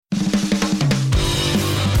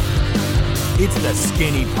It's the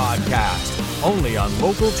Skinny Podcast, only on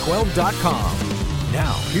Local12.com.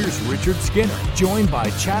 Now, here's Richard Skinner, joined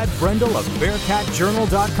by Chad Brendel of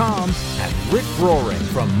BearcatJournal.com and Rick Roaring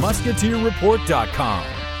from MusketeerReport.com.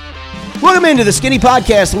 Welcome into the Skinny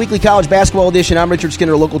Podcast, the weekly college basketball edition. I'm Richard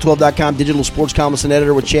Skinner, Local12.com, digital sports columnist and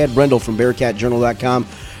editor with Chad Brendel from BearcatJournal.com.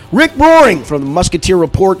 Rick Roaring from the Musketeer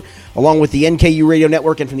Report, along with the NKU Radio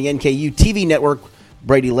Network and from the NKU TV Network,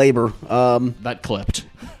 Brady Labor. That clipped.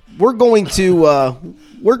 We're going to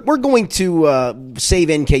save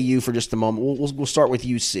NKU for just a moment. We'll start with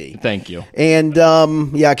UC. Thank you. And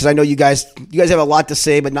because I know you guys have a lot to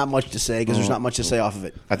say, but not much to say because there's not much to say off of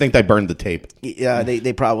it. I think they burned the tape. Yeah,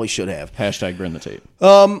 they probably should have. Hashtag burn the tape.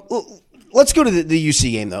 Let's go to the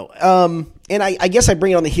UC game though. And I guess I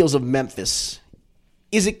bring it on the heels of Memphis.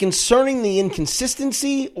 Is it concerning the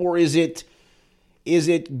inconsistency, or is it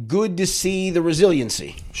good to see the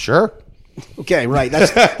resiliency? Sure. Okay, right.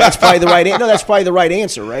 That's probably the right. No, that's probably the right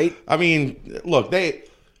answer, right? I mean, look, the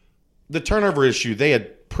turnover issue they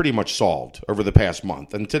had pretty much solved over the past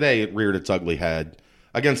month, and today it reared its ugly head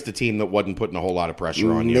against a team that wasn't putting a whole lot of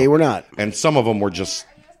pressure on you. They were not, and some of them were just,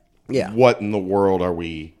 what in the world are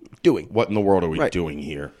we doing? What in the world are we doing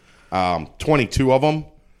here? 22 of them.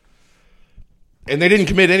 And they didn't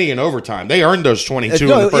commit any in overtime. They earned those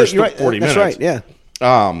 22 in the first 40 minutes. That's right,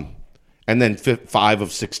 yeah. And then 5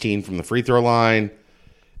 of 16 from the free throw line.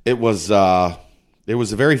 It was a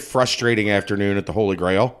very frustrating afternoon at the Holy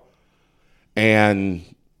Grail. And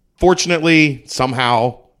fortunately,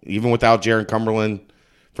 somehow, even without Jaron Cumberland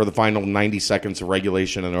for the final 90 seconds of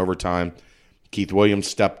regulation and overtime, Keith Williams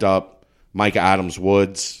stepped up. Micah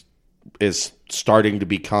Adams-Woods is starting to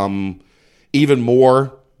become even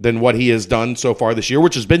more than what he has done so far this year,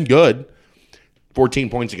 which has been good. 14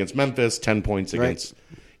 points against Memphis, 10 points against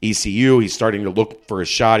ECU. He's starting to look for a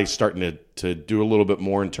shot. He's starting to do a little bit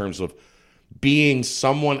more in terms of being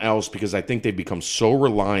someone else, because I think they've become so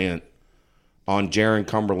reliant on Jaron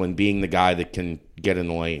Cumberland being the guy that can get in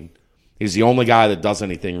the lane. He's the only guy that does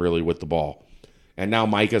anything really with the ball. And now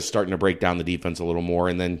Micah's starting to break down the defense a little more.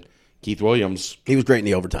 And then Keith Williams. He was great in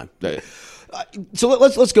the overtime. So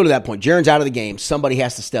let's go to that point. Jaron's out of the game. Somebody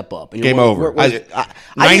has to step up. Game over.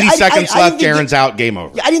 90 seconds left. Jaron's out. Game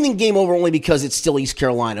over. I didn't think game over only because it's still East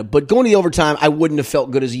Carolina. But going to the overtime, I wouldn't have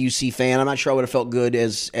felt good as a UC fan. I'm not sure I would have felt good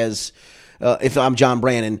as if I'm John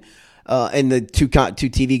Brannon. And the two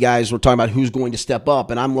TV guys were talking about who's going to step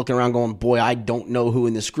up. And I'm looking around going, boy, I don't know who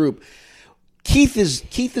in this group. Keith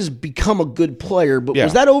has become a good player. But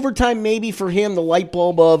was that overtime maybe for him the light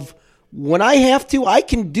bulb of, when I have to, I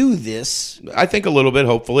can do this? I think a little bit,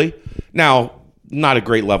 hopefully. Now, not a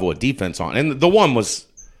great level of defense on. And the one was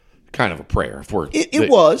kind of a prayer. It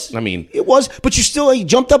was. I mean, it was. But he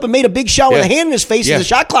jumped up and made a big shot with a hand in his face as the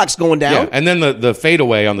shot clock's going down. Yeah. And then the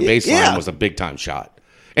fadeaway on the baseline was a big-time shot.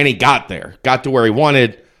 And he got there. Got to where he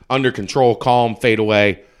wanted, under control, calm,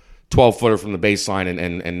 fadeaway, 12-footer from the baseline,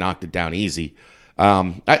 and knocked it down easy.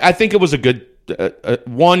 I think it was a good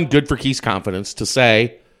good for Keith's confidence to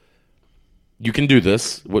say, you can do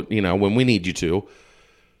this, when we need you to.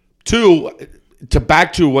 2,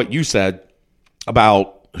 back to what you said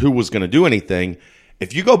about who was going to do anything.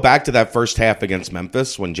 If you go back to that first half against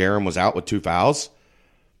Memphis when Jaron was out with 2 fouls,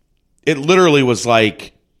 it literally was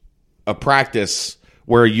like a practice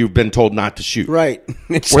where you've been told not to shoot. Right.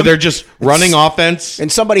 Where they're just running offense.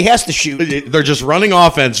 And somebody has to shoot. They're just running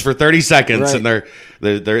offense for 30 seconds, right.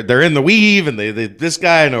 And they're in the weave, and they this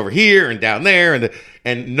guy and over here and down there,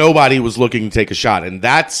 and nobody was looking to take a shot. And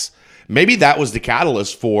maybe that was the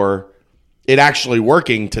catalyst for it actually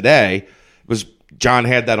working today. Was John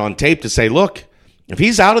had that on tape to say, look, if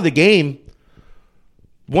he's out of the game,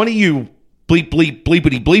 one of you bleepity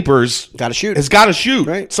bleepers has got to shoot.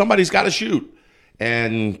 Right. Somebody's got to shoot.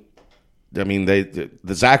 And, I mean, the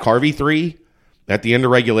Zach Harvey 3 at the end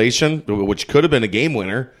of regulation, which could have been a game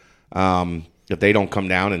winner if they don't come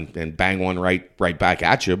down and bang one right back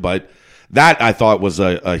at you. But that, I thought, was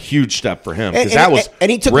a huge step for him, because that was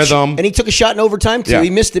rhythm. And he took a shot in overtime, too. Yeah.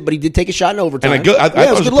 He missed it, but he did take a shot in overtime. And I thought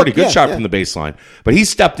it was a pretty good shot from the baseline. But he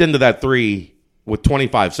stepped into that 3 with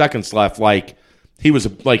 25 seconds left like he was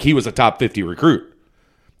a top 50 recruit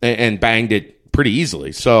and banged it pretty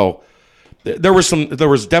easily. So there was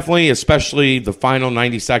definitely, especially the final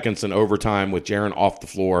 90 seconds in overtime with Jaron off the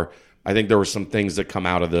floor, I think there were some things that come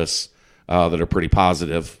out of this that are pretty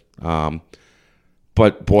positive.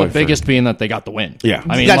 But boy, the biggest being that they got the win. Yeah,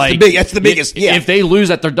 I mean, that's the biggest. Yeah. If they lose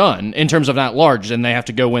that, they're done in terms of not large, then they have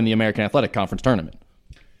to go win the American Athletic Conference tournament.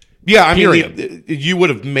 Yeah, I mean, you would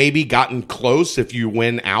have maybe gotten close if you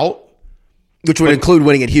win out. Which would include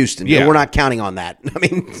winning at Houston. Yeah. We're not counting on that. I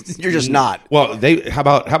mean, you're just not. Well, how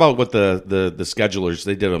about what the schedulers?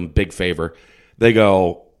 They did them a big favor. They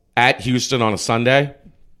go at Houston on a Sunday,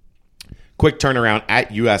 quick turnaround at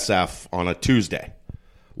USF on a Tuesday,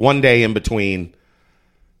 1 day in between,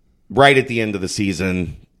 right at the end of the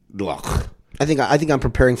season. Ugh. I think I'm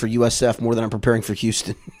preparing for USF more than I'm preparing for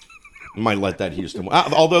Houston. Might let that Houston.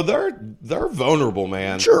 Although they're vulnerable,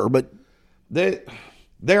 man. Sure, but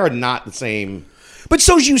They are not the same. But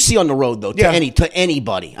so's UC on the road, though, to Yeah.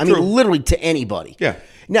 anybody. I mean, True. literally to anybody. Yeah.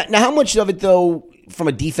 Now, how much of it, though, from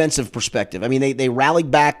a defensive perspective? I mean, they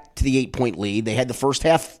rallied back to the 8-point lead. They had the first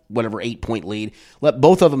half, 8-point lead. Let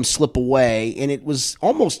both of them slip away, and it was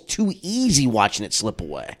almost too easy watching it slip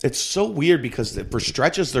away. It's so weird because for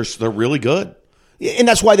stretches they're really good. And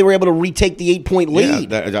that's why they were able to retake the 8-point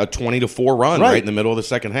lead. Yeah, a 20-4 run Right. right in the middle of the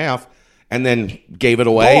second half, and then gave it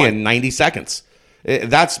away Gone. in 90 seconds.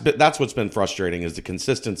 That's what's been frustrating is the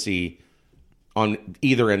consistency on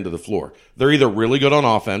either end of the floor. They're either really good on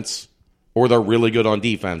offense or they're really good on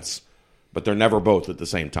defense, but they're never both at the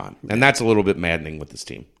same time. And that's a little bit maddening with this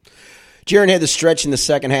team. Jaren had the stretch in the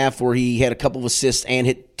second half where he had a couple of assists and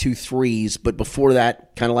hit 2 threes, but before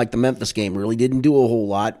that, kind of like the Memphis game, really didn't do a whole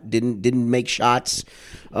lot. Didn't make shots.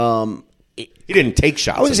 He didn't take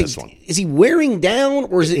shots in this one. Is he wearing down,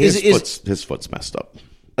 or is His foot's messed up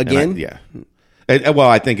Again? Yeah. Well,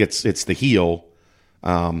 I think it's the heel,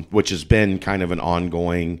 which has been kind of an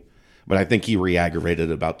ongoing. But I think he re-aggravated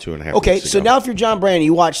it about 2.5 okay? weeks So ago. now, if you're John Brandon,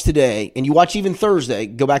 you watch today and you watch even Thursday.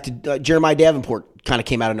 Go back to Jeremiah Davenport. Kind of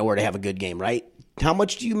came out of nowhere to have a good game, right? How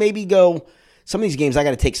much do you maybe go? Some of these games, I got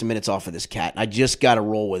to take some minutes off of this cat. I just got to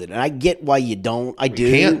roll with it, and I get why you don't. I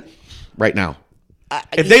do. Can't right now.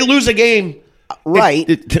 If they lose a game, right?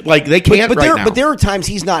 they can't but right now. But there are times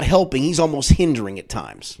he's not helping. He's almost hindering at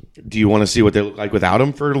times. Do you want to see what they look like without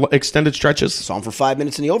him for extended stretches? Saw him for 5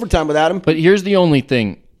 minutes in the overtime without him. But here's the only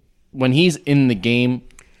thing. When he's in the game,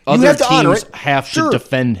 other have to honor teams it. have Sure. to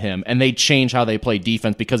defend him, and they change how they play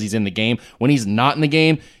defense because he's in the game. When he's not in the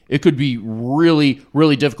game, it could be really,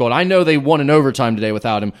 really difficult. I know they won in overtime today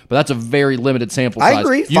without him, but that's a very limited sample I size.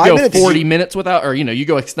 agree. You 5 go minutes. 40 minutes without, or you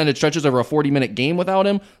go extended stretches over a 40-minute game without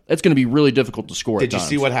him, it's going to be really difficult to score. Did you at times.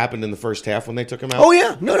 see what happened in the first half when they took him out? Oh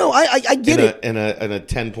yeah, no, I get it. In a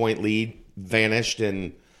 10-point lead, vanished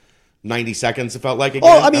in 90 seconds. It felt like again.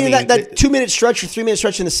 Oh, I mean, that 2-minute stretch or 3-minute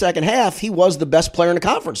stretch in the second half, he was the best player in the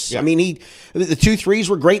conference. Yeah. I mean, the 2 threes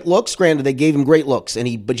were great looks. Granted, they gave him great looks, but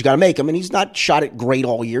you got to make them. And he's not shot it great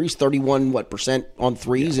all year. He's 31% on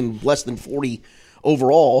threes and less than 40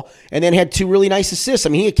 overall. And then had 2 really nice assists. I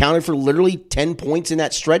mean, he accounted for literally 10 points in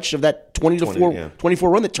that stretch of that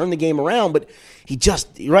 24 run that turned the game around. But he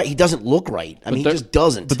doesn't look right. I mean, he just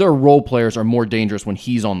doesn't. But their role players are more dangerous when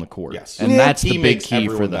he's on the court. Yes. And Yeah, that's he the big makes key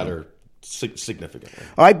for everyone them. better significantly.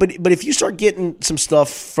 All right, but if you start getting some stuff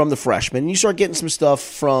from the freshmen, you start getting some stuff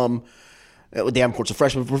from Davenport's a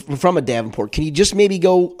freshman, from a Davenport, can you just maybe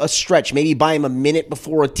go a stretch, maybe buy him a minute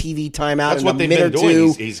before a TV timeout? That's and what a they've minute been or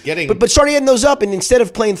doing. two. He's getting, but start adding those up, and instead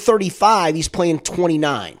of playing 35, he's playing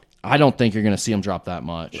 29. I don't think you're going to see him drop that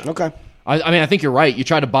much. Okay. I mean, I think you're right. You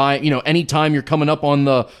try to buy, anytime you're coming up on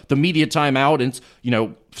the media timeout and it's,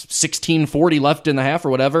 16:40 left in the half or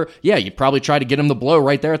whatever, yeah, you probably try to get him the blow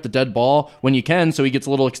right there at the dead ball when you can so he gets a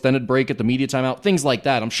little extended break at the media timeout, things like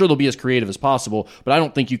that. I'm sure they'll be as creative as possible, but I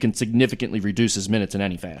don't think you can significantly reduce his minutes in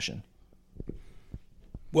any fashion.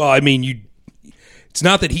 Well, I mean, it's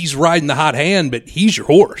not that he's riding the hot hand, but he's your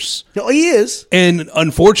horse. No, he is. And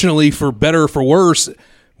unfortunately, for better or for worse, a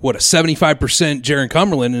 75% Jaren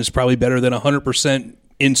Cumberland is probably better than 100%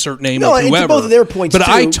 insert name No, of and whoever. to both of their points, but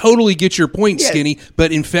too. I totally get your point, Yeah. Skinny.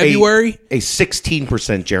 But in February, a 16%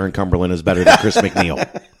 Jaren Cumberland is better than Chris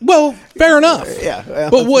McNeil. well, fair enough. Yeah.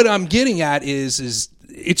 But what I'm getting at is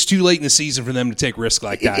it's too late in the season for them to take risks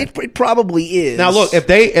like that. It probably is. Now, look,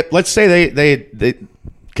 if let's say they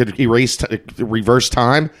could reverse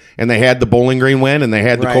time and they had the Bowling Green win and they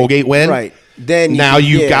had the Right. Colgate win, Right. Then now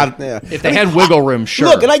you've got. If they had wiggle room, sure.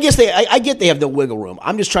 Look, and I guess I get they have the wiggle room.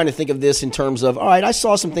 I'm just trying to think of this in terms of, all right, I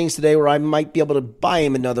saw some things today where I might be able to buy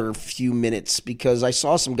him another few minutes because I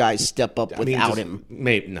saw some guys step up without him.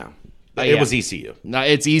 Maybe no. Yeah. It was ECU. No,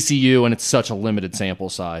 it's ECU, and it's such a limited sample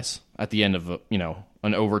size at the end of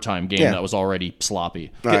an overtime game Yeah. that was already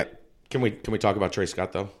sloppy. All right. Can we talk about Trey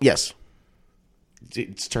Scott though? Yes.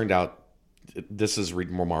 It's turned out this is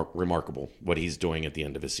remarkable what he's doing at the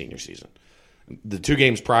end of his senior season. The 2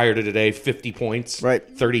 games prior to today, 50 points, Right.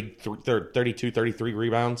 32, 33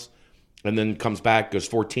 rebounds, and then comes back, goes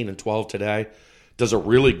 14 and 12 today. Does a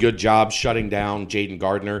really good job shutting down Jaden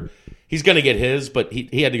Gardner. He's going to get his, but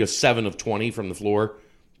he had to go 7 of 20 from the floor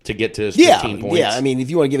to get to his 15 points. Yeah, I mean, if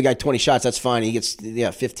you want to give a guy 20 shots, that's fine. He gets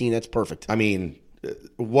 15. That's perfect. I mean,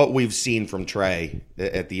 what we've seen from Trey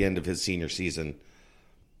at the end of his senior season,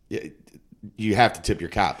 you have to tip your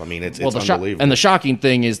cap. I mean, it's unbelievable. And the shocking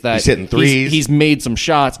thing is that he's hitting threes. He's made some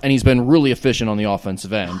shots, and he's been really efficient on the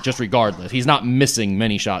offensive end, just regardless. He's not missing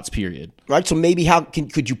many shots, period. Right, so maybe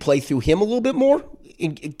could you play through him a little bit more?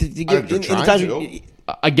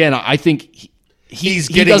 Again, I think he's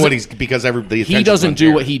getting what he's because everybody. He doesn't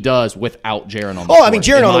do what he does without Jaren on the court. I mean,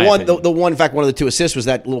 Jaren on opinion. the one. In fact, one of the 2 assists was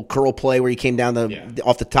that little curl play where he came down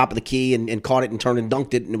off the top of the key and caught it and turned and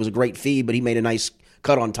dunked it, and it was a great feed. But he made a nice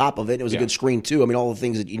cut on top of it. It was a good screen too. I mean, all the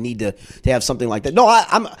things that you need to have something like that. No,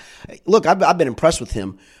 I've been impressed with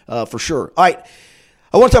him for sure. All right,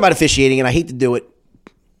 I want to talk about officiating, and I hate to do it,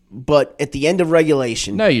 but at the end of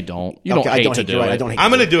regulation, no, you don't. You don't hate to do it. I'm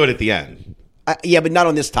going to do it at the end. Yeah, but not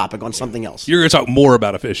on this topic. On something else. You're going to talk more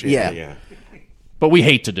about officiating. Yeah. But we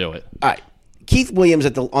hate to do it. All right, Keith Williams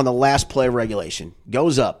on the last play of regulation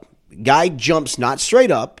goes up. Guy jumps not straight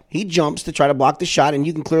up. He jumps to try to block the shot, and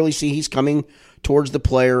you can clearly see he's coming towards the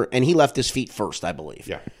player, and he left his feet first, I believe.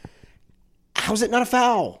 Yeah. How's it not a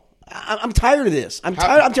foul? I'm tired of this. I'm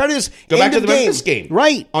tired of this. Go back to the Memphis game.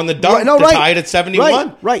 Right. On the dunk to tie it at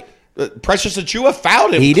 71. Right. Precious Achiuwa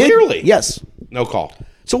fouled him He clearly. Did. Yes. No call.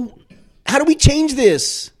 So how do we change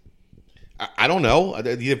this? I don't know.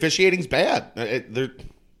 The officiating's bad.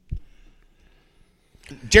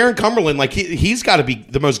 Jaren Cumberland, like he's got to be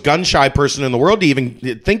the most gun-shy person in the world to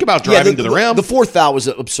even think about driving to the rim. The fourth foul was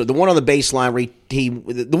absurd. The one on the baseline where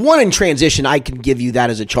the one in transition, I can give you that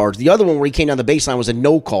as a charge. The other one where he came down the baseline was a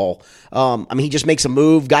no call. I mean, he just makes a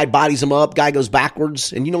move. Guy bodies him up. Guy goes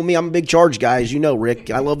backwards. And you know me, I'm a big charge guy, as you know, Rick.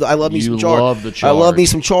 I love me some charge. Love the charge. I love me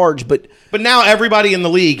some charge, but now everybody in the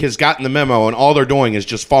league has gotten the memo, and all they're doing is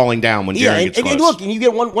just falling down when Jaren gets close. And look, and you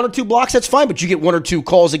get one or two blocks, that's fine. But you get 1 or 2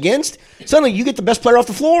 calls against, suddenly you get the best player off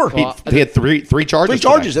the floor. He had three charges. 3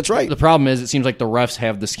 charges. That's right. The problem is, it seems like the refs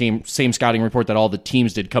have the same scouting report that all the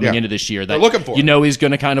teams did coming into this year. That they're looking for. You know he's going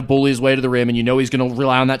to kind of bully his way to the rim, and you know he's going to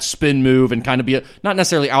rely on that spin move and kind of be not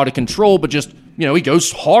necessarily out of control, but just he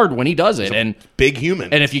goes hard when he does it. And big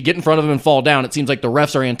human. And if you get in front of him and fall down, it seems like the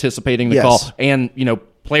refs are anticipating the call, and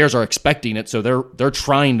players are expecting it, so they're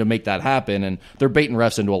trying to make that happen, and they're baiting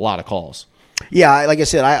refs into a lot of calls. Yeah, like I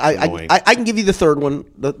said, I can give you the third one,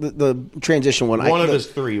 the transition one. One of his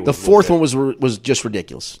 3. The fourth one was just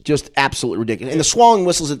ridiculous, just absolutely ridiculous. And the swallowing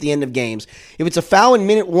whistles at the end of games. If it's a foul in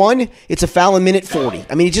minute 1, it's a foul in minute 40.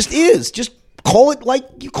 I mean, it just is. Just call it like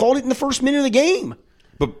you called it in the first minute of the game.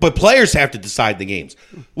 But players have to decide the games.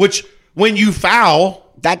 Which when you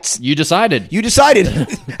foul, you decided. You decided.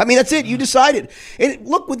 I mean, that's it. You decided. And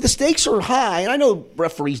look, when the stakes are high, and I know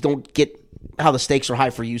referees don't get how the stakes are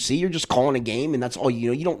high for UC. You're just calling a game, and that's all you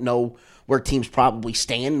know. You don't know where teams probably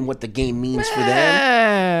stand and what the game means for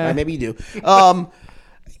them. Right, maybe you do. I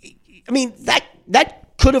mean,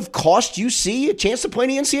 that could have cost UC a chance to play in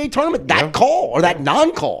the NCAA tournament. That call or that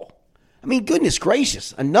non-call. I mean, goodness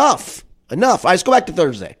gracious, enough. All right, let's go back to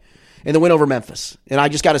Thursday and the win over Memphis. And I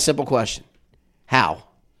just got a simple question: How?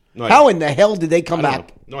 How in the hell did they come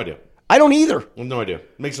back? No idea. I don't either. No idea.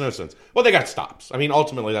 Makes no sense. Well, they got stops. I mean,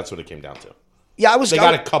 ultimately, that's what it came down to. Yeah, They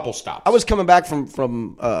got a couple stops. I was coming back from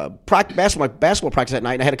basketball practice that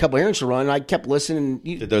night, and I had a couple errands to run, and I kept listening.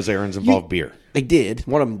 Did those errands involve beer? They did.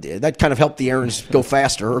 One of them did. That kind of helped the errands go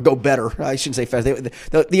faster or go better. I shouldn't say fast.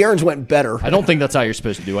 The errands went better. I don't think that's how you're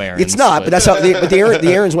supposed to do errands. It's not, but that's how.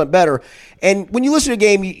 The errands went better. And when you listen to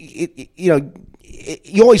a game,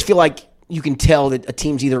 you always feel like you can tell that a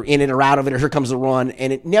team's either in it or out of it, or here comes the run.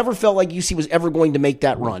 And it never felt like UC was ever going to make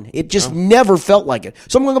that run. It just never felt like it.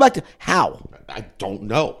 So I'm going to go back to how. I don't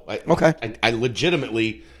know. Okay. I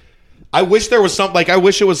legitimately, I wish there was something, like, I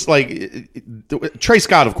wish it was like, Trey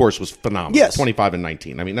Scott, of course, was phenomenal. Yes. 25 and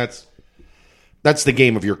 19. I mean, that's the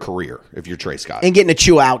game of your career if you're Trey Scott. And getting a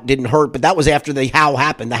chew out didn't hurt, but that was after the how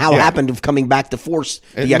happened. The how happened of coming back to force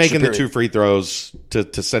the and extra making period. the 2 free throws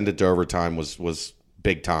to send it to overtime was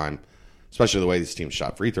big time, especially the way this team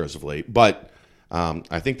shot free throws of late. But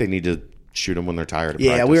I think they need to shoot them when they're tired of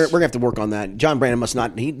practice. We're gonna have to work on that. John Brandon must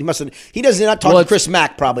not. He does not talk to Chris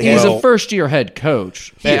Mack. Probably he's a first-year head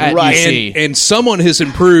coach at right. UC. And someone has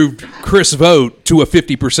improved Chris Vogt to a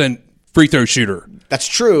 50% free throw shooter. That's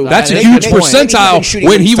true. That's a huge percentile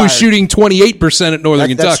when he was shooting 28% at Northern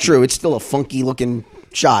Kentucky. That's true. It's still a funky looking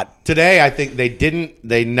shot. Today, I think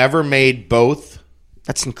they never made both.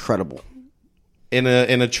 That's incredible. In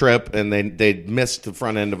a trip, and they missed the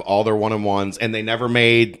front end of all their 1-on-1s, and they never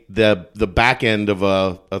made the back end of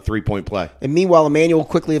a 3-point play. And meanwhile, Emmanuel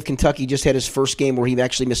Quickly of Kentucky just had his first game where he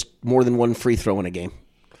actually missed more than one free throw in a game.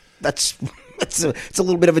 That's It's a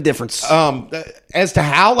little bit of a difference. As to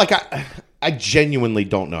how, like I genuinely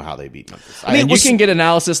don't know how they beat Memphis. I mean, you can get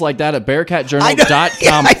analysis like that at BearcatJournal.com.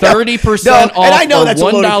 Yeah, 30% off, and I know or that's a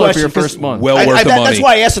loaded $1 for question, your 'cause- first month. Well worth the money. That's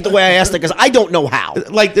why I asked it the way I asked it, because I don't know how.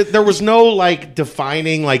 Like there was no like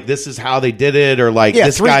defining like this is how they did it, or like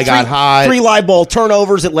this guy got hot. 3 live ball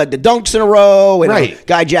turnovers that led to dunks in a row, and Right. a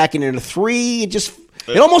guy jacking in a 3.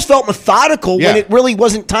 It almost felt methodical when Yeah. it really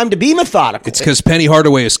wasn't time to be methodical. It's because Penny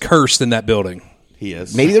Hardaway is cursed in that building. He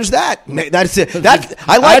is. Maybe there's that. That's it.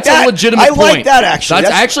 I like That's a that. legitimate I like point. that actually.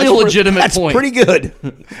 That's actually a legitimate point. That's pretty good.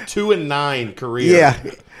 2-9 career. Yeah,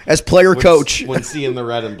 as player when- coach. when seeing the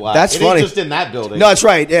red and black. That's it funny. Ain't just in that building. No, that's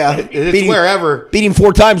right. Yeah, It's wherever. Beat him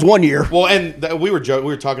 4 times one year. Well, and we were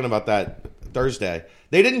talking about that Thursday.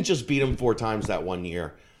 They didn't just beat him 4 times that one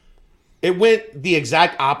year. It went the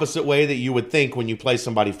exact opposite way that you would think when you play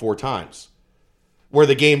somebody 4 times, where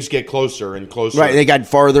the games get closer and closer. Right, they got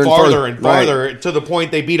farther and farther Right. to the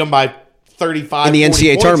point they beat them by 35 In the 40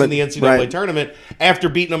 NCAA points tournament. in the NCAA Right. tournament after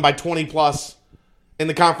beating them by 20 plus in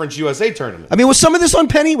the Conference USA tournament. I mean, was some of this on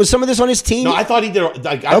Penny? Was some of this on his team? No, I thought he did.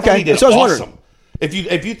 I thought Okay, he did that's what I was awesome. If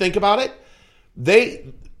you think about it,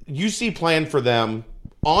 UC planned for them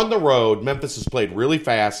on the road. Memphis has played really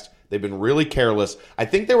fast. They've been really careless. I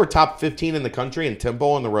think they were top 15 in the country in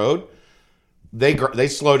tempo on the road. They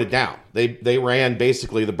slowed it down. They ran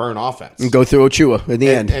basically the burn offense. And go through Ochua at the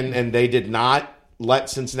end. And they did not let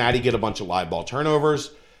Cincinnati get a bunch of live ball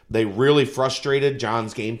turnovers. They really frustrated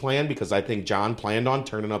John's game plan, because I think John planned on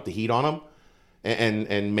turning up the heat on him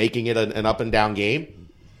and making it an up and down game.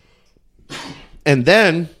 And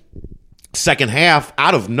then second half,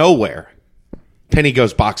 out of nowhere, Penny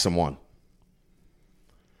goes box and 1.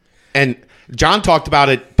 And John talked about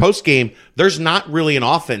it post game. There's not really an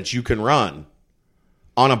offense you can run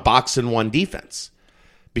on a box and 1 defense,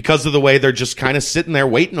 because of the way they're just kind of sitting there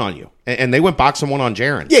waiting on you. And they went box and 1 on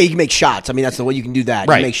Jaren. Yeah, you can make shots. I mean, that's the way you can do that.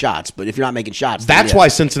 You Right. can make shots, but if you're not making shots, then That's yeah. why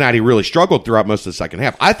Cincinnati really struggled throughout most of the second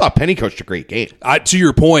half. I thought Penny coached a great game. To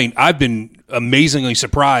your point, I've been amazingly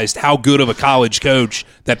surprised how good of a college coach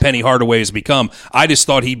that Penny Hardaway has become. I just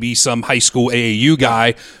thought he'd be some high school AAU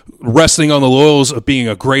guy resting on the laurels of being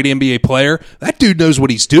a great NBA player. That dude knows what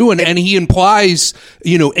he's doing, and he implies,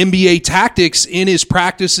 NBA tactics in his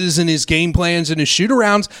practices and his game plans and his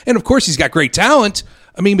shoot-arounds. And, of course, he's got great talent.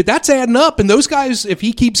 I mean, but that's adding up. And those guys, if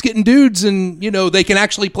he keeps getting dudes and, they can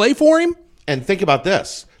actually play for him. And think about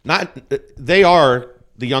this. They are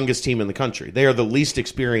the youngest team in the country. They are the least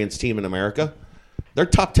experienced team in America. They're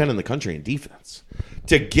top 10 in the country in defense.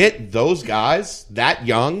 To get those guys that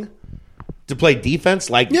young to play defense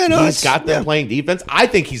he's got them playing defense, I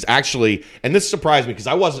think he's actually, and this surprised me because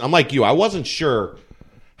I'm like you, I wasn't sure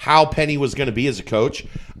how Penny was going to be as a coach.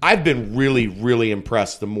 I've been really, really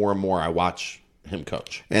impressed the more and more I watch him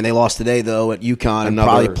coach. And they lost today though at UConn, and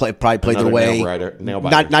Another- probably played their way. nail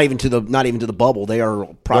biter. Not even to the bubble. They are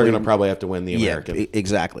They're probably going to probably have to win the American. Yeah,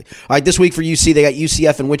 exactly. All right, this week for UC, they got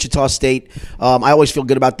UCF and Wichita State. I always feel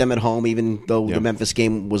good about them at home, even though the Memphis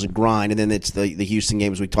game was a grind, and then it's the Houston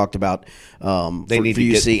games we talked about. They need for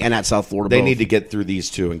to UC and at South Florida. They both. need to get through these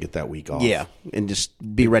two and get that week off. Yeah, and just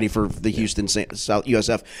be ready for the Houston South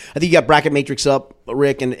USF. I think you got bracket matrix up,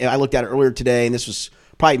 Rick, and I looked at it earlier today, and this was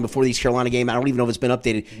probably before the East Carolina game. I don't even know if it's been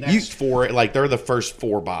updated. Next 4, they're the first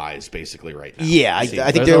 4 buys basically right now. Yeah, I think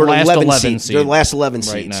They're they the were last 11 11 seed. They're the last 11 right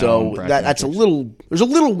seed. now So in bracket that's matrix. there's a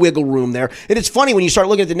little wiggle room there. And it's funny when you start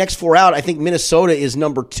looking at the next 4 out. I think Minnesota is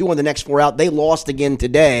number 2 on the next 4 out. They lost again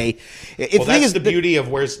today. Well, that's the beauty of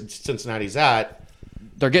where Cincinnati's at.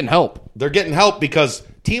 They're getting help. They're getting help because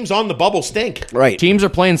teams on the bubble stink. Right. Teams are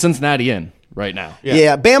playing Cincinnati in right now.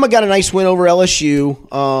 Yeah, Bama got a nice win over LSU,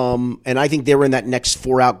 and I think they were in that next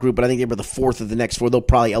 4 out group, but I think they were the 4th of the next 4. They'll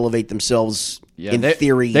probably elevate themselves in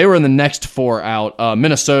theory. They were in the next 4 out.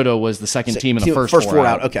 Minnesota was the second team in the first 4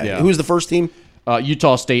 out. Okay. Yeah. Who was the first team?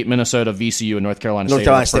 Utah State, Minnesota, VCU, and North Carolina State. North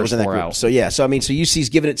Carolina State were was the in that first 4 group. out. So UC's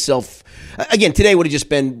given itself again today would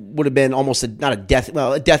have been almost a death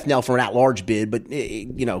knell for an at-large bid, but They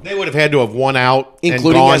would have had to have won out and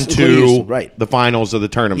Including gone us, including to Houston, right. the finals of the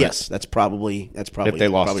tournament. yes, that's probably if they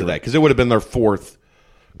lost probably today, right. because it would have been their 4th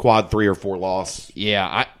quad 3 or 4 loss.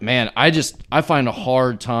 Yeah, I find a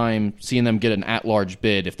hard time seeing them get an at-large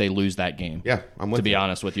bid if they lose that game. Yeah, I'm with to be you.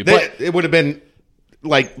 honest with you. It would have been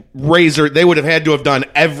like razor. They would have had to have done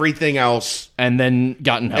everything else and then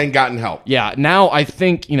gotten help. and gotten help. Yeah, now I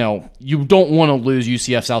think, you don't want to lose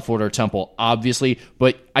UCF, South Florida, or Temple, obviously,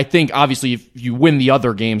 but I think, obviously, if you win the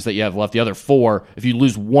other games that you have left, the other 4, if you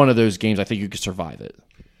lose one of those games, I think you could survive it.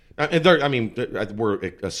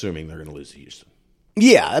 We're assuming they're going to lose to Houston.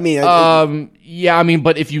 Yeah, I mean,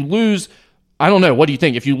 But if you lose, I don't know. What do you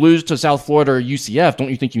think? If you lose to South Florida or UCF, don't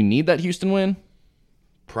you think you need that Houston win?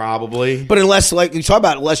 Probably. But unless, like you talk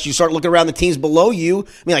about, unless you start looking around the teams below you,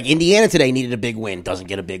 I mean, like Indiana today needed a big win, doesn't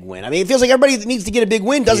get a big win. I mean, it feels like everybody that needs to get a big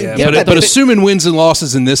win doesn't get that. But assuming wins and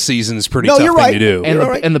losses in this season is pretty tough you're right. thing to do.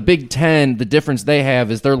 And the Big Ten, the difference they have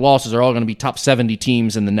is their losses are all going to be top 70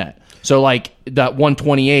 teams in the net. So like that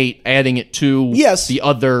 128, adding it to the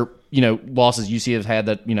other losses UC has had,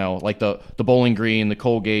 that like the Bowling Green, the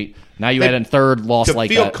Colgate. Now you add a third loss like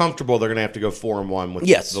that. To feel comfortable, they're going to have to go 4-1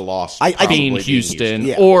 with the loss. Being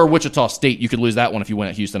Houston or Wichita State. You could lose that one if you win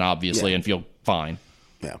at Houston, obviously, and feel fine.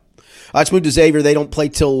 Yeah. Let's move to Xavier. They don't play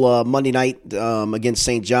till Monday night against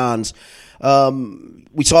St. John's.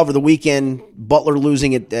 We saw over the weekend Butler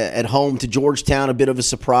losing at home to Georgetown, a bit of a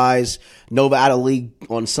surprise. Nova out of league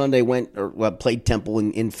on Sunday played Temple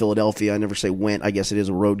in Philadelphia. I never say went. I guess it is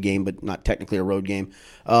a road game, but not technically a road game.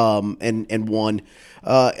 And won.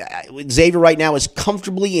 Xavier right now is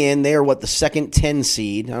comfortably in. They are the second 10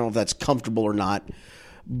 seed. I don't know if that's comfortable or not,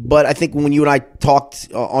 but I think when you and I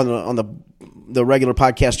talked on the regular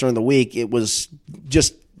podcast during the week, it was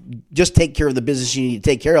just take care of the business you need to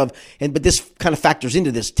take care of. But this kind of factors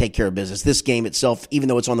into this take care of business, this game itself, even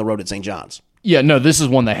though it's on the road at St. John's. Yeah, no, this is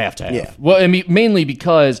one they have to have. Yeah. Well, I mean, mainly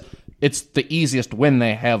because it's the easiest win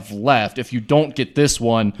they have left. If you don't get this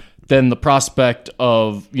one, then the prospect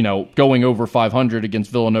of, going over 500 against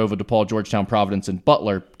Villanova, DePaul, Georgetown, Providence, and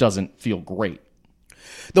Butler doesn't feel great.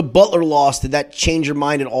 The Butler loss, did that change your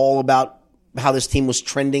mind at all about how this team was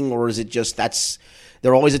trending, or is it just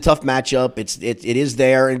they're always a tough matchup. It is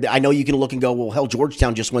there, and I know you can look and go, well, hell,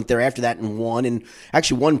 Georgetown just went there after that and won, and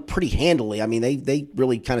actually won pretty handily. I mean, they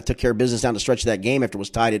really kind of took care of business down the stretch of that game after it was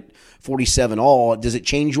tied at 47-all. Does it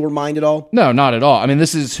change your mind at all? No, not at all. I mean,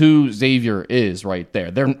 this is who Xavier is right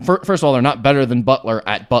there. First of all, they're not better than Butler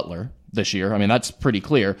at Butler this year. I mean, that's pretty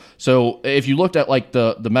clear. So if you looked at like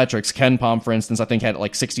the metrics, Ken Pom, for instance, I think had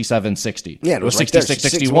like 67-60. Yeah, it was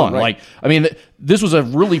 66-61. Right. Like, I mean, this was a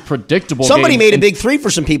really predictable Somebody game. made a big three for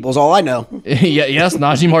some people is all I know. Yes,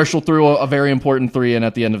 Najee Marshall threw a very important three in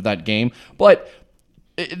at the end of that game. But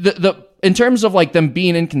in terms of like them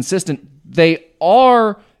being inconsistent, they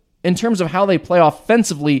are, in terms of how they play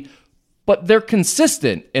offensively, but they're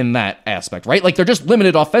consistent in that aspect, right? Like, they're just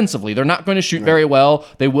limited offensively. They're not going to shoot very well.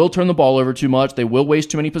 They will turn the ball over too much. They will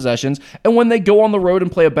waste too many possessions. And when they go on the road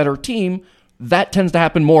and play a better team, that tends to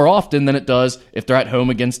happen more often than it does if they're at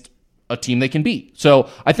home against a team they can beat. So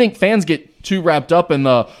I think fans get too wrapped up in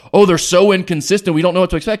they're so inconsistent, we don't know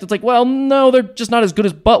what to expect. It's like, well, no, they're just not as good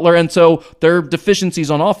as Butler, and so their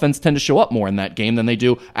deficiencies on offense tend to show up more in that game than they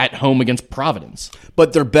do at home against Providence.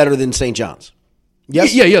 But they're better than St. John's.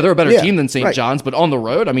 Yes. Yeah, they're a better team than St. John's, but on the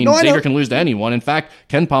road, I mean, Xavier can lose to anyone. In fact,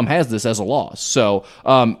 Ken Pom has this as a loss. So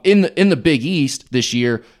in the Big East this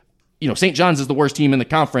year, St. John's is the worst team in the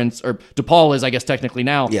conference, or DePaul is, I guess, technically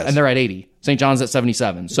now, and they're at 80. St. John's at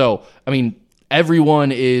 77. So, I mean,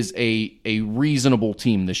 everyone is a reasonable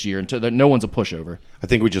team this year, and no one's a pushover. I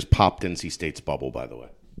think we just popped NC State's bubble, by the way.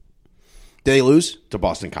 Did they lose? To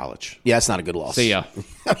Boston College. Yeah, it's not a good loss. See ya.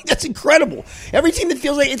 I mean, that's incredible. Every team that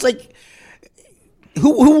feels like it's like,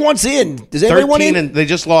 who wants in? Does anybody want in? And they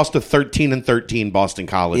just lost to 13-13 Boston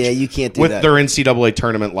College. Yeah, you can't do with that. Their NCAA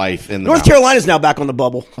tournament life in the North Carolina's now back on the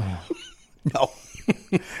bubble. No.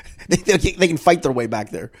 They can fight their way back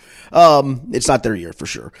there. It's not their year for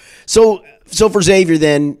sure. So for Xavier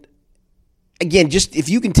then, again, just if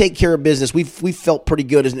you can take care of business, we've felt pretty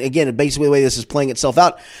good. Again, basically the way this is playing itself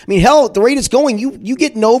out. I mean, hell, at the rate it's going, you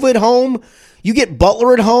get Nova at home, you get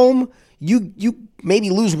Butler at home, you maybe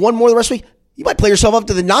lose one more the rest of the week. You might play yourself up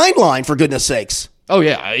to the 9 line, for goodness sakes. Oh,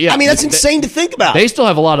 yeah. I mean, that's insane to think about. They still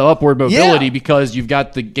have a lot of upward mobility because you've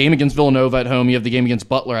got the game against Villanova at home. You have the game against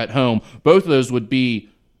Butler at home. Both of those would be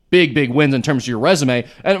big, big wins in terms of your resume.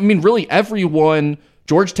 And, I mean, really everyone,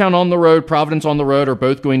 Georgetown on the road, Providence on the road, are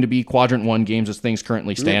both going to be quadrant 1 games as things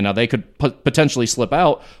currently stand. Now, they could potentially slip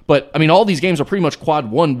out. But, I mean, all these games are pretty much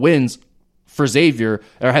quad 1 wins for Xavier,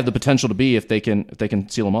 or have the potential to be if they can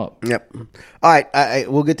seal them up. Yep. All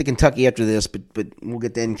right, we'll get to Kentucky after this, but we'll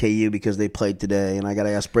get to NKU because they played today, and I got to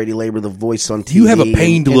ask Brady Labor, the voice on TV. You have a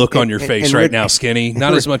pained look on your face right now, Skinny.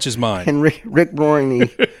 Not as much as mine. And Rick Roaring,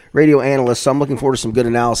 the radio analyst. So I'm looking forward to some good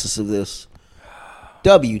analysis of this.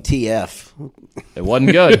 WTF? It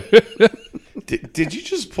wasn't good. Did you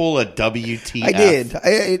just pull a WTF? I did.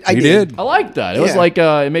 I did. I like that. It was like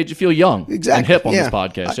it made you feel young and hip on this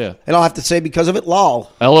podcast. Yeah, and I'll have to say because of it,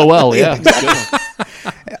 lol. LOL. Yeah.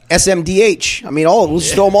 SMDH. I mean, we'll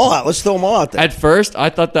just throw them all out. Let's throw them all out there. At first, I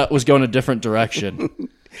thought that was going a different direction.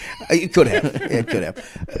 It could have. It could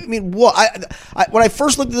have. I mean, well, when I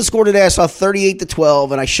first looked at the score today, I saw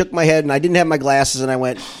 38-12, and I shook my head, and I didn't have my glasses, and I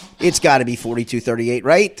went, it's got to be 42-38,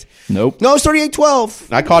 right? Nope. No, it's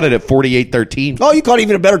 38-12. I caught it at 48-13. Oh, you caught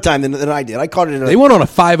even a better time than I did. I caught it. They went on a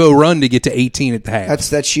 5-0 run to get to 18 at the half.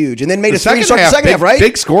 That's huge, and then made The a three second start the second half, right?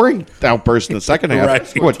 Big scoring outburst in the second half.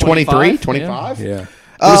 Right. What, 23, 25? 25? Yeah.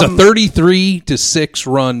 It was a 33-6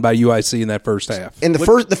 run by UIC in that first half. And the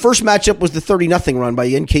first matchup was the 30-0 run by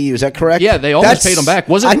NKU. Is that correct? Yeah, they almost paid them back.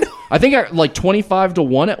 Was I it? know. I think like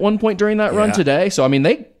 25-1 at one point during that run today. So I mean,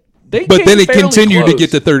 they. But came then it fairly continued close. to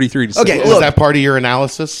get to 33-6. Okay, Was look. that part of your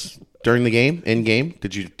analysis during the game, in game?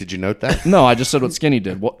 Did you note that? No, I just said what Skinny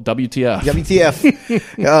did. What, WTF?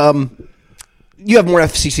 WTF. You have more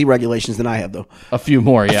FCC regulations than I have, though. A few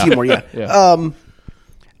more, yeah. A few more, yeah. Yeah.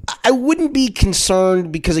 I wouldn't be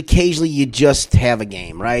concerned because occasionally you just have a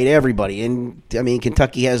game, right? Everybody. And, I mean,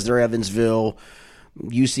 Kentucky has their Evansville.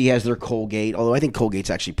 UC has their Colgate, although I think Colgate's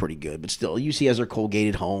actually pretty good. But still, UC has their Colgate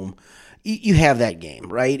at home. You have that game,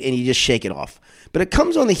 right? And you just shake it off. But it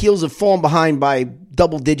comes on the heels of falling behind by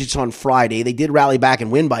double digits on Friday. They did rally back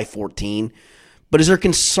and win by 14. But is there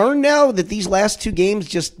concern now that these last two games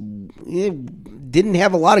just didn't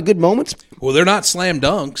have a lot of good moments? Well, they're not slam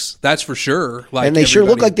dunks, that's for sure. And they sure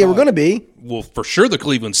look like they were going to be. Well, for sure the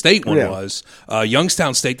Cleveland State one Yeah. was.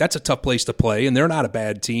 Youngstown State, that's a tough place to play, and they're not a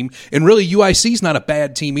bad team. And really, UIC's not a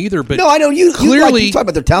bad team either. But No, I know. You clearly talk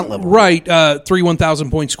about their talent level. Right, 3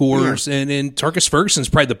 1,000-point scorers, and Tarkus Ferguson's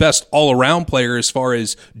probably the best all-around player as far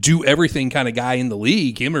as do-everything kind of guy in the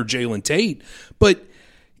league, him or Jalen Tate. But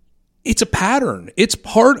it's a pattern. It's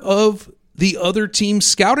part of the other team's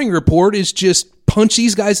scouting report is just punch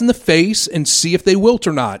these guys in the face and see if they wilt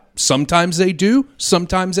or not. Sometimes they do,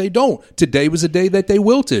 sometimes they don't. Today was a day that they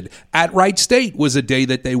wilted. At Wright State was a day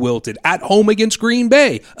that they wilted. At home against Green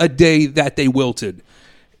Bay, a day that they wilted.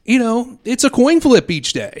 You know, it's a coin flip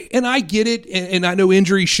each day. And I get it, and I know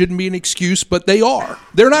injuries shouldn't be an excuse, but they are.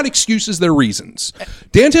 They're not excuses, they're reasons.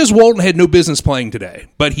 Dantez Walton had no business playing today,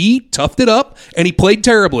 but he toughed it up, and he played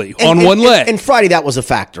terribly on one leg. And Friday, that was a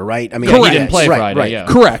factor, right? I mean, Correct. He didn't play Right, Friday, right. yeah.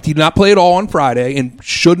 Correct. He did not play at all on Friday and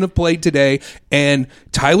shouldn't have played today. And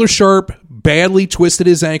Tyler Sharp badly twisted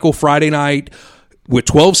his ankle Friday night with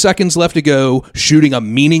 12 seconds left to go, shooting a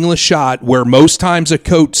meaningless shot where most times a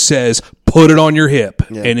coach says, put it on your hip.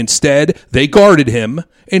 Yeah. And instead, they guarded him,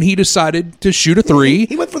 and he decided to shoot a three.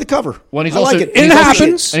 He went for the cover. Well, he's I also, like it. It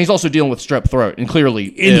happens. And he's also dealing with strep throat and clearly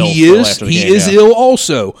And ill. he still is. after the He game, is yeah. ill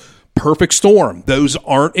also. Perfect storm. Those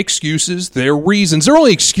aren't excuses. They're reasons. They're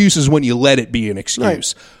only excuses when you let it be an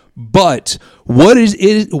excuse. Right. But what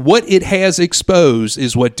it has exposed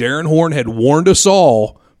is what Darren Horn had warned us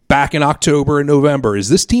all back in October and November is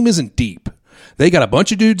this team isn't deep. They got a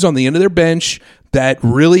bunch of dudes on the end of their bench that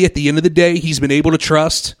really at the end of the day he's been able to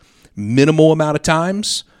trust minimal amount of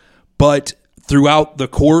times, but throughout the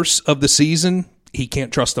course of the season, he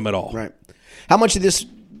can't trust them at all. Right. How much of this,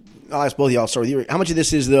 I'll ask both of y'all, start with you. How much of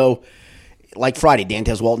this is, though, like Friday,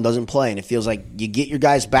 Dantez Walton doesn't play, and it feels like you get your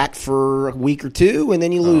guys back for a week or two, and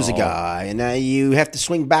then you lose a guy, and now you have to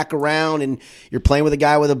swing back around, and you're playing with a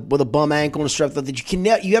guy with a bum ankle and a strep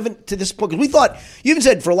that you haven't to this point. Because we thought, you even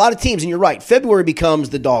said for a lot of teams, and you're right, February becomes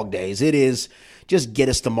the dog days. It is just get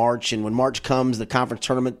us to March, and when March comes, the conference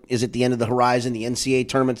tournament is at the end of the horizon, the NCAA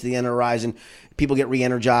tournament's at the end of the horizon. People get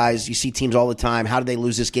re-energized. You see teams all the time. How did they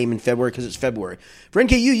lose this game in February? Because it's February. For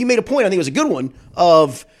NKU, you made a point, I think it was a good one,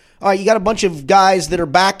 of all right, you got a bunch of guys that are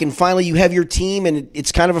back, and finally you have your team, and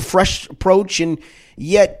it's kind of a fresh approach, and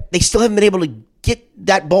yet they still haven't been able to get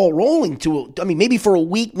that ball rolling maybe for a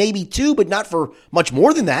week, maybe two, but not for much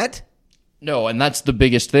more than that. No, and that's the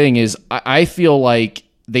biggest thing is I feel like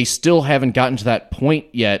they still haven't gotten to that point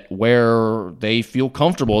yet where they feel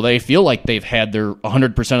comfortable. They feel like they've had their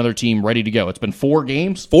 100% of their team ready to go. It's been 4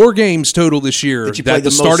 games. 4 games total this year That you played that the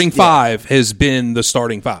the starting most, yeah. 5 has been the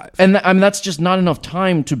starting 5. And I mean, that's just not enough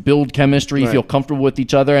time to build chemistry, feel comfortable with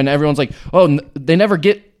each other. And everyone's like, oh, they never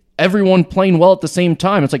get everyone playing well at the same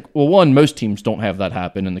time. It's like, well, 1, most teams don't have that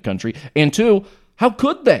happen in the country. And 2, how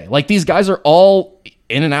could they? Like, these guys are all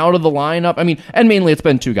in and out of the lineup. I mean, and mainly it's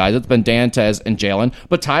been 2 guys. It's been Dantez and Jalen.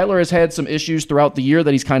 But Tyler has had some issues throughout the year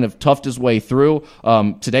that he's kind of toughed his way through.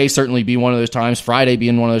 Today certainly being one of those times. Friday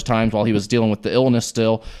being one of those times while he was dealing with the illness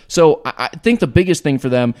still. So I think the biggest thing for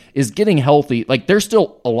them is getting healthy. Like, there's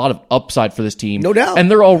still a lot of upside for this team. No doubt.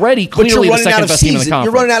 And they're already But you're clearly the running out second of best team in the season.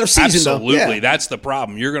 conference. You're running out of season, Absolutely. though. Yeah. That's the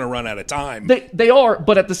problem. You're going to run out of time. They are,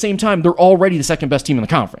 but at the same time, they're already the second best team in the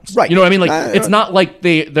conference. Right. You know what I mean? Like, it's not like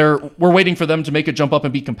we're waiting for them to make a jump up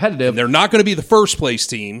and be competitive. They're not going to be the first place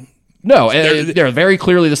team. No, they're very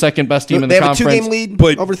clearly the second best team in They the have a conference. 2-game lead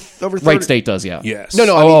but- over third. Wright State does, yeah. Yes. No,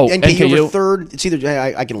 I mean, NKU NKU over third. It's either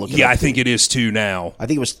I can look. It Yeah, up I think too. it is 2 now. I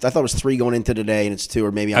thought it was 3 going into today, and it's 2,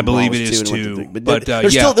 or maybe I believe it it is was 2. and 2. went to 3. But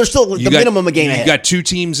they're still You the got- minimum a game ahead. You got 2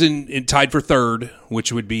 teams in tied for third,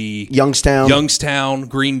 which would be Youngstown,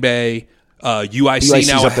 Green Bay, UIC UIC's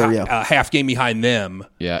now up there, yeah. a half game behind them.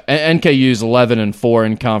 Yeah, NKU's 11-4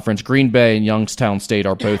 in conference. Green Bay and Youngstown State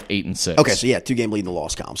are both 8-6. Okay, so 2-game lead in the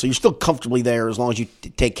loss column. So you're still comfortably there as long as you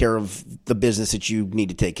take care of the business that you need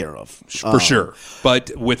to take care of. For sure.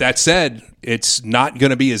 But with that said, it's not going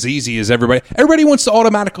to be as easy as everybody. Everybody wants to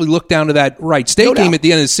automatically look down to that Wright State No game doubt. at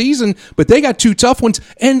the end of the season, but they got 2 tough ones,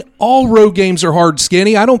 and all road games are hard,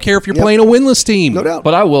 Skinny. I don't care if you're playing a winless team. No doubt.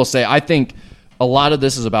 But I will say, I think a lot of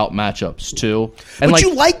this is about matchups too. And But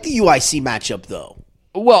you like the UIC matchup, though.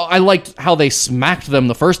 well, I liked how they smacked them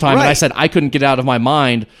the first time, and I Right. said I couldn't get out of my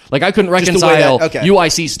mind. Like I couldn't Just the way reconcile that- okay.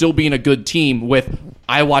 UIC still being a good team with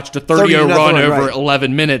I watched a 30-0 30-0 run run, over right.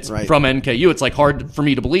 11 minutes Right. from NKU. It's like hard for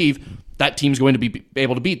me to believe that team's going to be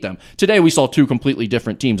able to beat them. Today we saw 2 completely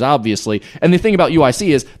different teams, obviously. And the thing about UIC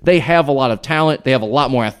is they have a lot of talent. They have a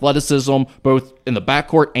lot more athleticism, both in the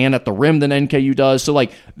backcourt and at the rim than NKU does. So,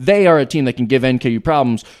 like, they are a team that can give NKU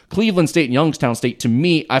problems. Cleveland State and Youngstown State, to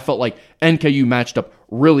me, I felt like NKU matched up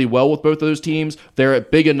really well with both of those teams. They're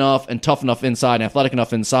big enough and tough enough inside and athletic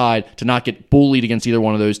enough inside to not get bullied against either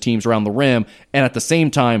one of those teams around the rim. And at the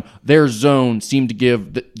same time, their zone seemed to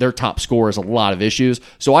give their top scorers a lot of issues.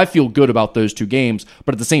 So I feel good about those 2 games.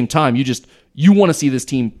 But at the same time, you want to see this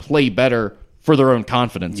team play better for their own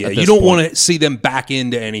confidence. Yeah, at you this don't point. want to see them back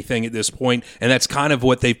into anything at this point, and that's kind of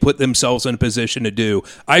what they've put themselves in a position to do.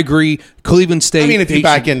 I agree. Cleveland State. I mean, if you they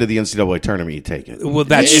back should- into the NCAA tournament, you take it. well,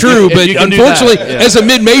 that's If- true, if but you can do that, unfortunately, yeah. as a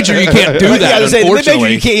mid-major, you can't do that. Yeah, I was saying, the mid-major,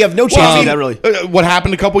 Unfortunately, you have no chance to do that, really. What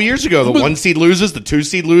happened a couple years ago? The 1 seed loses, the 2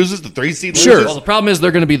 seed loses, the 3 seed Sure. loses. Well, the problem is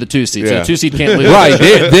they're going to be the 2 seed. So Yeah. the 2 seed can't lose. right?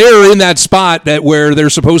 They're in that spot that where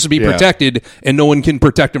they're supposed to be Yeah. protected, and no one can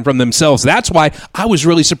protect them from themselves. That's why I was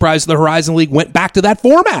really surprised the Horizon League went back to that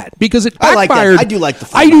format because it I like that. backfired. I do like the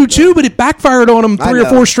I format, do though. too, but it backfired on them I 3 or know.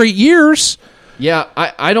 4 straight years. Yeah,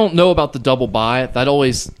 I don't know about the double bye. That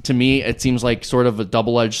always, to me, it seems like sort of a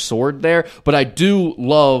double-edged sword there. But I do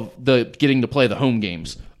love the getting to play the home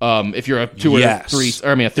games. If you're a 2 Yes. or 3,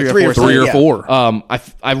 or I mean a 3 3 or or 4 3 or yeah. 4.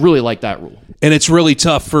 I really like that rule. And it's really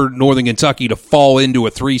tough for Northern Kentucky to fall into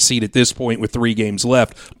a 3 seed at this point with 3 games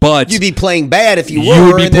left. But You'd be playing bad if you were. you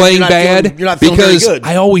would be and then playing you're not bad feeling, you're not feeling because very good.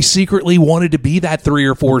 I always secretly wanted to be that 3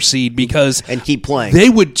 or 4 seed because And keep playing. They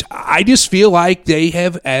would. I just feel like they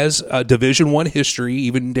have, as a Division I history,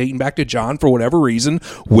 even dating back to John for whatever reason,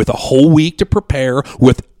 with a whole week to prepare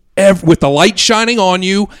with the light shining on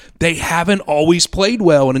you, they haven't always played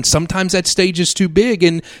well, and sometimes that stage is too big.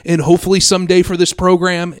 And hopefully someday for this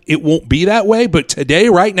program, it won't be that way. But today,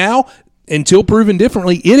 right now, until proven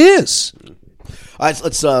differently, it is. All right,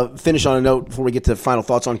 let's finish on a note before we get to final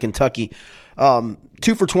thoughts on Kentucky.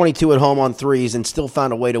 2 for 22 at home on threes and still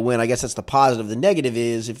found a way to win. I guess that's the positive. The negative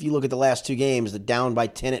is if you look at the last 2 games, the down by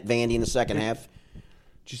 10 at Vandy in the second half.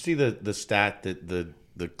 Did you see the stat that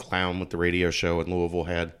the clown with the radio show in Louisville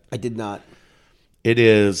had? I did not. It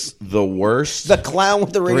is the worst. The clown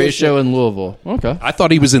with the radio Great show. show in Louisville. Okay. I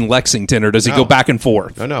thought he was in Lexington, or does he No. go back and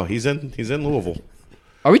forth? No, he's in Louisville.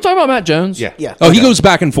 Are we talking about Matt Jones? Yeah. Yeah. Oh, he goes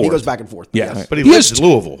back and forth. He goes back and forth. Yeah. Yes. But he He lives has- in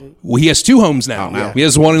Louisville. Well, he has 2 homes now. yeah. He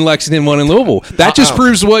has one in Lexington, one in Louisville. That just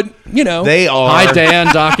proves what, you know. They are. Hi, Dan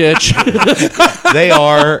Dockich. They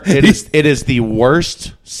are. It is the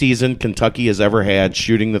worst season Kentucky has ever had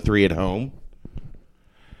shooting the 3 at home,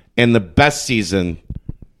 and the best season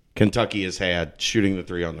Kentucky has had shooting the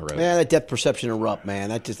 3 on the road. Man, that depth perception erupt, man.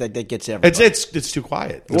 That gets everybody. It's too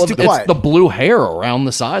quiet. Well, It's quiet. the blue hair around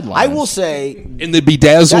the sideline. I will say in the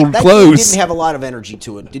bedazzled that game clothes. didn't have a lot of energy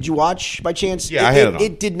to it. Did you watch by chance? Yeah, I had it on.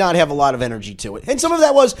 It did not have a lot of energy to it, and some of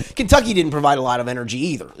that was Kentucky didn't provide a lot of energy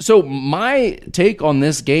either. So my take on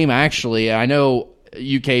this game, actually, I know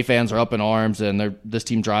UK fans are up in arms and this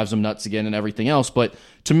team drives them nuts again and everything else, but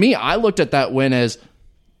to me, I looked at that win as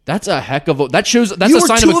that's a heck of a – that's You a were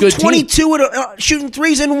sign 2 of a good of 22 team. at shooting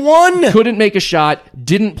threes and 1. Couldn't make a shot,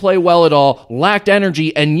 didn't play well at all, lacked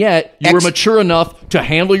energy, and yet you were mature enough to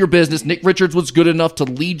handle your business. Nick Richards was good enough to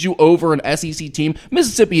lead you over an SEC team.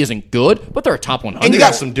 Mississippi isn't good, but they're a top 100 And you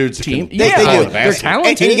got some dudes that team. can- They yeah, do. they're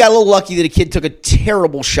talented. And you got a little lucky that a kid took a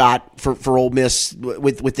terrible shot for Ole Miss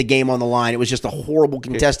with the game on the line. It was just a horrible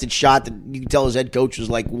contested shot that you can tell his head coach was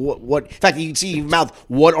like, what? In fact, you can see his mouth,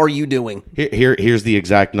 what are you doing? Here's the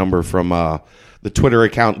exact number from the Twitter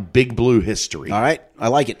account Big Blue History. All right, I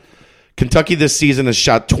like it. Kentucky this season has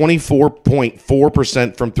shot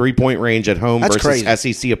 24.4% from three-point range at home That's versus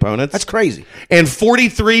crazy. SEC opponents. That's crazy. And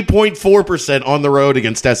 43.4% on the road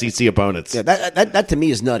against SEC opponents. Yeah, that to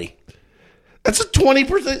me is nutty. That's a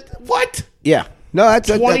 20%. What? Yeah. No, that's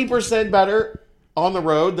 20% better on the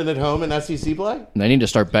road than at home in SEC play? They need to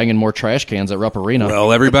start banging more trash cans at Rupp Arena.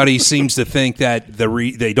 Well, everybody seems to think that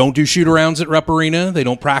they don't do shoot-arounds at Rupp Arena. They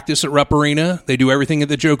don't practice at Rupp Arena. They do everything at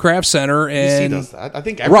the Joe Kraft Center. And does that. I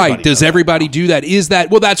think everybody right. Does that. everybody do that? Is that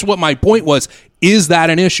 – well, that's what my point was. Is that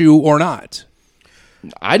an issue or not?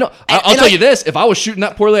 I don't. I'll tell you this: if I was shooting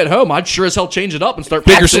that poorly at home, I'd sure as hell change it up and start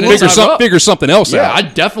Figure practicing inside Rupp. something else Yeah, out.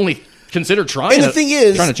 I'd definitely consider trying. And the thing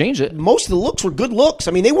is, trying to change it. Most of the looks were good looks.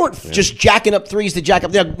 I mean, they weren't just jacking up threes to jack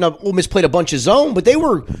up. Now, Ole Miss played a bunch of zone, but they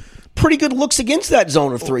were pretty good looks against that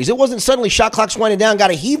zone of threes. It wasn't suddenly shot clock's winding down, got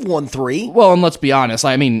to heave 1-3. Well, and let's be honest.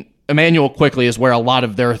 I mean, Emmanuel quickly is where a lot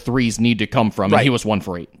of their threes need to come from, and he was 1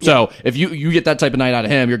 for 8. So if you get that type of night out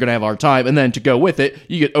of him, you're going to have a hard time. And then to go with it,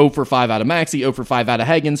 you get 0 for 5 out of Maxey, 0 for 5 out of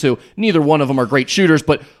Higgins, who neither one of them are great shooters,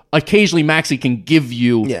 but occasionally Maxey can give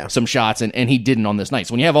you some shots, and he didn't on this night.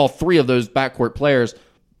 So when you have all three of those backcourt players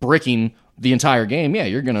bricking the entire game,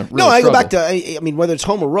 you're going to really I go struggle. back to, I mean, whether it's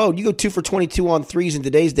home or road, you go 2 for 22 on threes in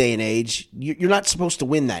today's day and age, you're not supposed to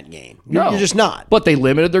win that game. You're just not. But they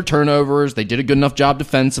limited their turnovers. They did a good enough job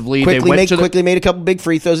defensively. Quickly They made a couple big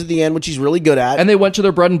free throws at the end, which he's really good at. And they went to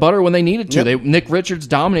their bread and butter when they needed to. Yep. Nick Richards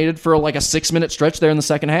dominated for like a 6-minute stretch there in the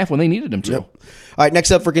second half when they needed him to. Yep. All right,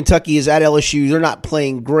 next up for Kentucky is at LSU. They're not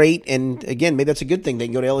playing great, and again, maybe that's a good thing. They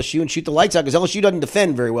can go to LSU and shoot the lights out because LSU doesn't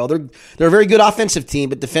defend very well. They're a very good offensive team,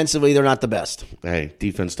 but defensively they're not the best. Hey,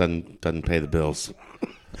 defense doesn't pay the bills.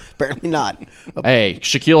 Apparently not. Hey,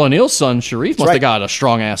 Shaquille O'Neal's son, Sharif, must right. have got a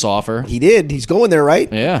strong-ass offer. He did. He's going there,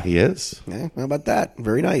 right? Yeah. He is. Yeah, how about that?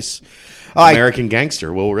 Very nice. All right, American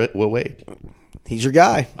gangster, Will Wade. he's your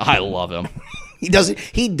guy. I love him. He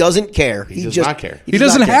doesn't care. He does not care. He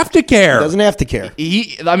doesn't have to care. He doesn't have to care.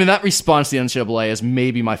 That response to the NCAA is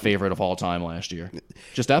maybe my favorite of all time last year.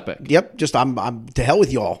 Just epic. Yep. Just I'm to hell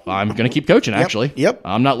with y'all. I'm going to keep coaching, actually. Yep.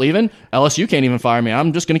 I'm not leaving. LSU can't even fire me.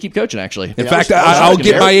 I'm just going to keep coaching, actually. In fact, I'll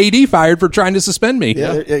get my AD fired for trying to suspend me.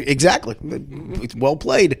 Yeah, exactly. It's well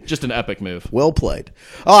played. Just an epic move. Well played.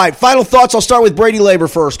 All right, final thoughts. I'll start with Brady Labor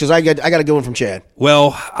first because I got a good one from Chad.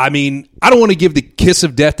 Well, I mean, I don't want to give the kiss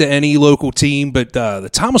of death to any local team, but the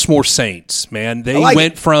Thomas More Saints, man, they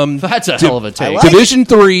went from That's a hell of a take. Division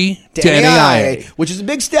III to NAIA. which is a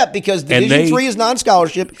big step because Division they- 3 is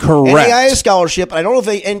non-scholarship. Correct. NAIA is scholarship. And I don't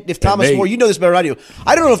know if Thomas More, you know this better than I do.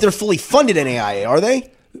 I don't know if they're fully funded NAIA, are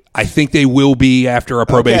they? I think they will be after a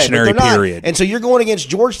probationary but they're not. period. And so you're going against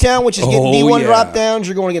Georgetown, which is getting Oh, D1 yeah. drop downs.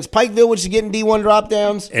 You're going against Pikeville, which is getting D1 drop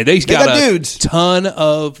downs. And they got a dudes. ton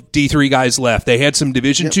of D3 guys left. They had some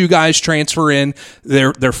Division II guys transfer in.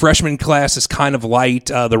 Their freshman class is kind of light.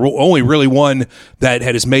 The only really one that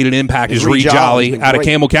has made an impact is Reed Reed Jolly. Jolly He's been out of great.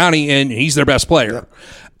 Campbell County, and he's their best player.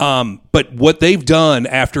 But what they've done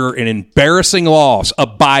after an embarrassing loss, a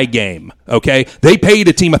bye game, okay? They paid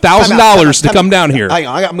a team $1,000 to come down here. Hang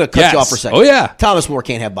on, I'm going to cut you off for a second. Oh, yeah. Thomas More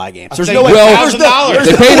can't have buy games. There's say no way. well, There's $1,000.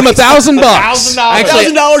 They paid him $1,000. $1,000.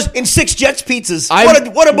 $1,000 and 6 Jets pizzas.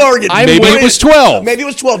 I'm- What a bargain. Maybe it was 12. Maybe it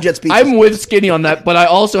was 12 Jets pizzas. I'm with Skinny on that, but I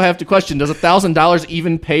also have to question: does $1,000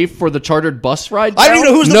 even pay for the chartered bus ride? I don't even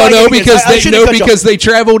know who's the No, buy game because against. I shouldn't have cut you off. they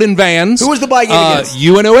traveled in vans. Who was the buy game against?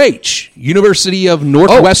 UNOH, University of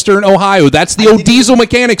Northwestern Ohio. That's the old diesel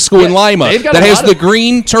mechanics school in Lima they've got that a has lot the of-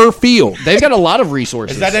 green turf field. They've got a lot of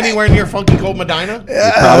resources. Is that anywhere near Funky Cold Medina?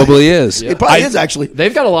 It probably is. It probably is, actually.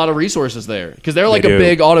 They've got a lot of resources there because they're like They a do.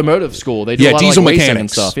 big automotive school. They do a Yeah, lot diesel of like racing and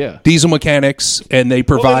mechanics. stuff. Yeah, Diesel mechanics, and they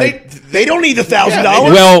Well, provide. They don't need the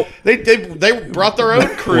 $1,000. Well, they brought their own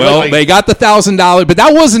crew. they got the $1,000, but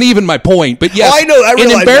that wasn't even my point. But yes, Oh, I know, I realize an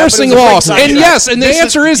that, but embarrassing it was a loss, great and contract. yes, and the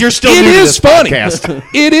answer is you're still it new to is this funny. podcast.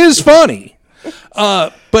 It is funny,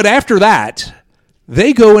 but after that,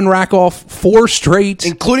 they go and rack off 4 straight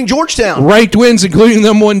Including Georgetown. ranked wins, including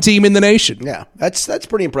them one team in the nation. Yeah, that's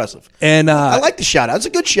pretty impressive. And I like the shout out. It's a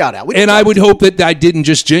good shout out. and I would hope that I didn't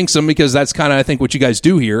just jinx them because that's kind of I think what you guys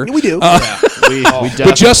do here. We do. we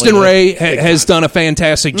But Justin Ray has done a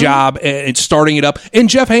fantastic job at starting it up, and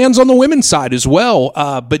Jeff Hands on the women's side as well.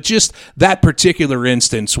 But just that particular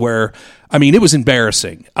instance where, I mean, it was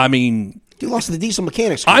embarrassing. I mean, You lost to the diesel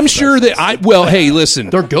mechanics. I'm sure that hey, listen.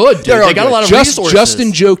 They're good. Dude. They got a lot of resources.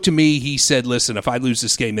 Justin joked to me, he said, listen, if I lose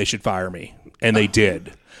this game, they should fire me. And they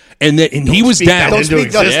did. And he was down. Don't into speak.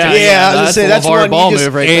 existence. Yeah, I was gonna that's say a that's hard one ball you just,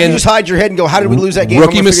 move right you there. just hide your head and go, how did we lose that game?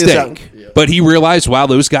 Rookie I'm gonna figure this out. mistake. But he realized, wow,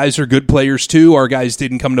 those guys are good players too. Our guys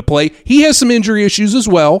didn't come to play. He has some injury issues as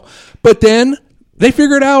well. But then They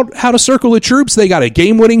figured out how to circle the troops. They got a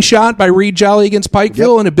game-winning shot by Reed Jolly against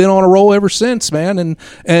Pikeville and have been on a roll ever since, man.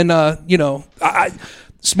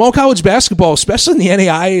 Small college basketball, especially in the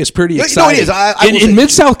NAIA, is pretty exciting. No, it is. In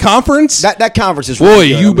Mid-South Conference, that conference is really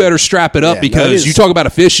boy, good. you better strap it up because you talk about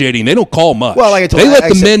officiating. They don't call much. Well, like I told they you, let I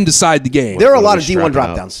the said, men decide the game. There are a lot of D1 strap it drop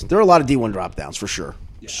up. downs. There are a lot of D1 drop downs for sure.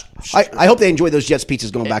 I hope they enjoy those Jets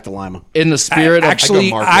pizzas going back to Lima. In the spirit of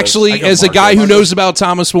Actually, I go as a Marcos. guy who knows about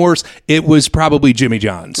Thomas Morris, it was probably Jimmy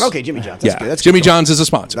John's. Okay, Jimmy John's. That's good. That's Jimmy good. John's is a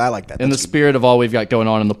sponsor. I like that. In the That's spirit of all we've got going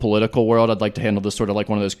on in the political world, I'd like to handle this sort of like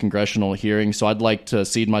one of those congressional hearings. So I'd like to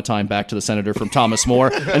cede my time back to the senator from Thomas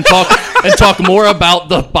More and talk more about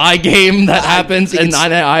the buy game that happens. think And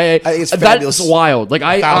I think it's fabulous. that's wild. Like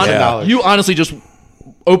 $1,000. you honestly just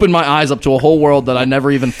opened my eyes up to a whole world that I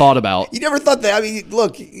never even thought about. You never thought that. I mean,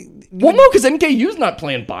 look. Well, no, because NKU's not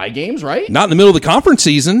playing buy games, right? Not in the middle of the conference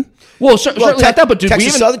season. Well, certainly not that, but did we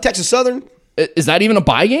even? Texas Southern. Is that even a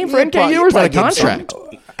buy game for Yeah, NKU, or is that a probably get contract?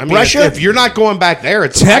 I mean, Pressure? if you're not going back there,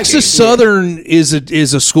 it's a buy Texas game. Southern is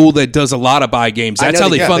a school that does a lot of buy games. I That's know how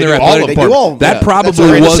they they- fund yeah, their they do all athletic of them. They do all department. of That them. Yeah. probably That's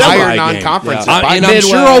the was a entire buy game. non-conference. Yeah. is buy And game. I'm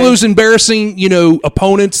sure all those embarrassing,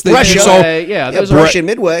 opponents that Brescia. you saw. Yeah, those are Brescia and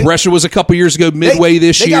Midway. Brescia was a couple years ago. Midway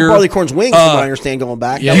this they year. got Barleycorn's wings, from what I understand, going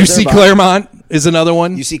back. That was UC their buy. Claremont is another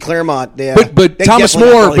one. UC Claremont. Yeah. But They Thomas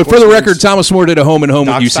definitely got More, but for the Barleycorn's record, wings. Thomas More did a home and home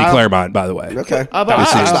with Doc UC style? Claremont, by the way. Okay. But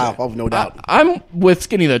Style, oh, no doubt. I'm with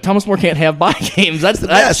Skinny though. Thomas More can't have buy games. That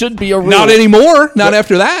best. should be a rule. Not anymore. Not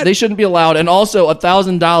after that. They shouldn't be allowed. And also,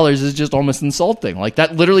 $1,000 is just almost insulting. Like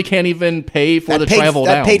that literally can't even pay for the travel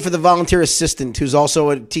that down. paid for the volunteer assistant, who's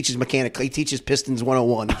also teaches mechanic. He teaches Pistons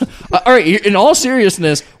 101. All right. In all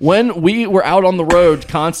seriousness, when we were out on the road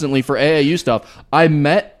constantly for AAU stuff, I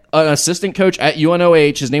met an assistant coach at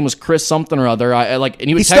UNOH. His name was Chris something or other. And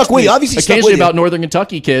he would He text stuck with me you. Obviously he stuck occasionally with you. about Northern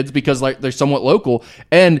Kentucky kids because like they're somewhat local.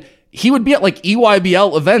 And he would be at like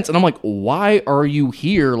EYBL events, and I'm like, why are you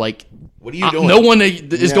here? Like, What are you doing? No one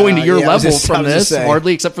is going to your yeah, I was level just- I from was just this, saying.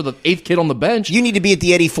 hardly except for the 8th kid on the bench. You need to be at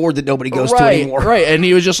the Eddie Ford that nobody goes to right, anymore. right. And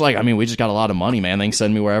he was just like, I mean, we just got a lot of money, man. They can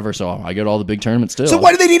send me wherever, so I go to all the big tournaments still. So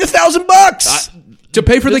why do they need $1,000? to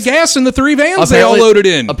pay for the gas in the 3 vans they all loaded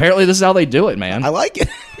in. Apparently, this is how they do it, man. I like it.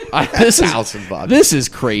 $1,000. This is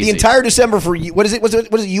crazy. The entire December for what is it? What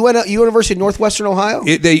is it? University of Northwestern Ohio?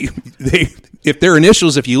 If their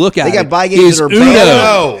initials, if you look at They got it, buy games is that are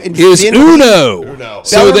Uno. bad. And Is Finn- Uno.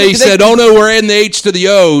 So Bellarmine, they did said, they- "Oh no, we're adding the H to the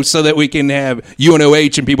O so that we can have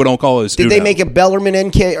UNOH and people don't call us." Did Uno. they make a Bellarmine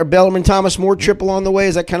NK or Bellarmine Thomas More trip along the way?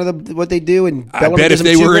 Is that kind of what they do? And I Bellarmine bet if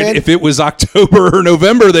gives them they were, $2,000? if it was October or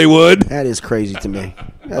November, they would. That is crazy to me.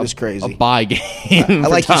 That is crazy. buy game. I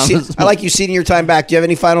like you. I like you ceding your time back. Do you have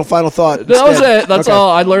any final thought? That was instead? it. That's Okay.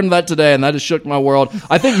 all. I learned that today, and that has shook my world.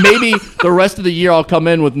 I think maybe the rest of the year I'll come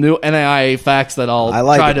in with new NAIA facts that I'll I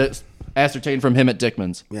like try it. to ascertain from him at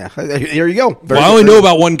Dickman's. Yeah, there you go. Very Well, I good. only know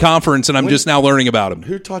about one conference, and I'm just now learning about them.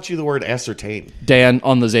 Who taught you the word ascertain? Dan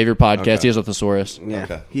on the Xavier podcast. He has a thesaurus. Yeah,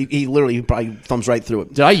 Okay. he literally probably thumbs right through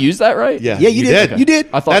it. Did I use that right? Yeah, you did. You did.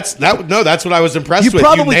 I thought That's what I was impressed You with.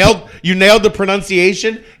 probably You nailed the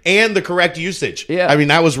pronunciation and the correct usage. Yeah. I mean,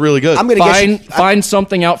 that was really good. I'm gonna guess. find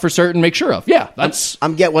something out for certain. Make sure of. Yeah, that's.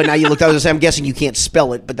 I'm get. Well, now you looked. I was gonna say, I'm guessing you can't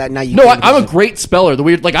spell it, but that now you. No, can. I'm a great speller. The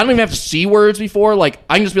weird, like I don't even have to see words before. Like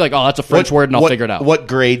I can just be like, oh, that's a French word, and I'll figure it out. What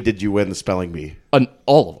grade did you win the spelling bee?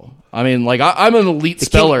 All of them. I mean, like I'm an elite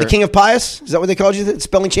speller. the king of Pius. Is that what they called you? The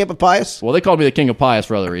spelling champ of Pius. Well, they called me the king of pies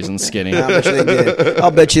for other reasons. Skinny. I bet you they did. I'll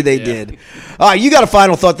bet you they did. All right, you got a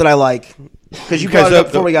final thought that I like because you brought it up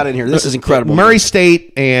before we got in here. This is incredible. Murray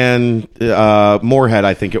State and Moorhead,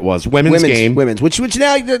 I think it was. Women's game. Women's. Which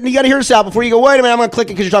now you got to hear this out before you go. Wait a minute, I'm going to click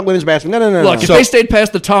it because you're talking women's basketball. No. Look, if they stayed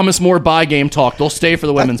past the Thomas More buy game talk, they'll stay for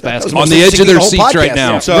the women's that was basketball. On the edge of their the whole seats right podcast,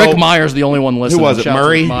 now. yeah. So- Rick Meyer's the only one listening. Who was it? Shout out to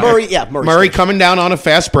Murray? Rick Meyer. Murray, yeah, Murray coming down on a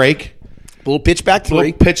fast break. little pitch back three.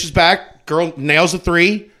 Little pitches back. Girl nails a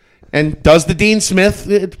three and does the Dean Smith.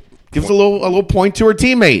 It gives a little point to her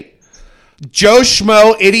teammate. Joe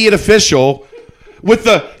Schmo, idiot official, with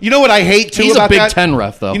the. You know what I hate too He's a about Big that? Ten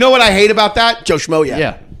ref, though. You know what I hate about that? Joe Schmo, yeah.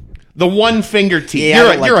 Yeah. The one finger team. Yeah, I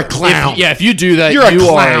don't like you're a that. clown. If you do that, You're a you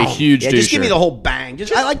are clown. a huge Yeah, just give me doucher. the whole bang.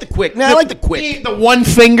 I like the quick. No, I like the quick. The one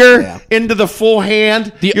finger Yeah. into the full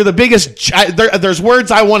hand. The- You're the biggest. There's words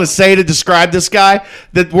I want to say to describe this guy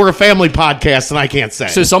that we're a family podcast and I can't say.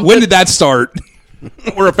 So something, When did that start?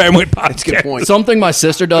 We're a family podcast. That's a good point. something my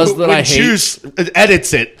sister does that when I hate Juice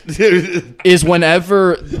edits it. is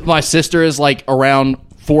whenever my sister is like around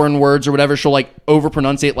foreign words or whatever, she'll like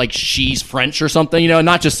overpronunciate like she's French or something, and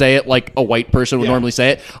not just say it like a white person would normally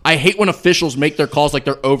say it. I hate when officials make their calls like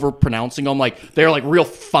they're overpronouncing them, like they're like real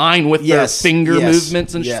fine with their finger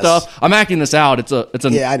movements and stuff. I'm acting this out. It's a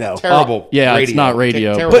I know. Terrible. Yeah, radio. it's not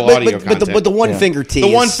radio. Terrible audio content. But the one finger T.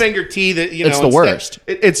 The one finger T that it's the worst.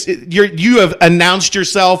 You have announced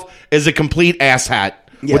yourself as a complete asshat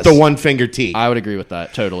with the one finger T. I would agree with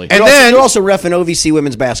that totally. And they're also reffing OVC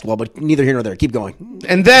women's basketball, but neither here nor there. Keep going.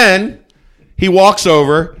 And then he walks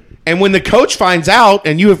over, and when the coach finds out,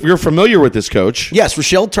 and you're familiar with this coach. Yes,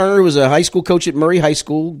 Rochelle Turner was a high school coach at Murray High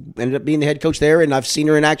School, ended up being the head coach there, and I've seen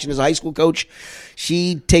her in action as a high school coach.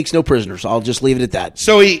 She takes no prisoners. I'll just leave it at that.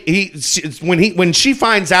 So when she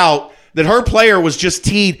finds out that her player was just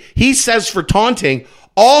teed, he says for taunting,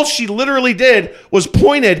 all she literally did was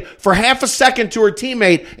pointed for half a second to her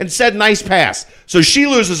teammate and said, nice pass. So she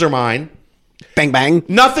loses her mind. Bang, bang.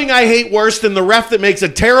 Nothing I hate worse than the ref that makes a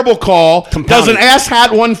terrible call, does an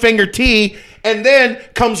asshat one finger T, and then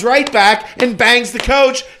comes right back and bangs the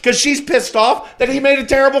coach because she's pissed off that he made a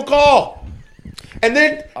terrible call. And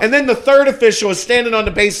then the third official is standing on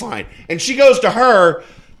the baseline, and she goes to her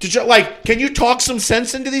to can you talk some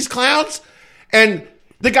sense into these clowns? And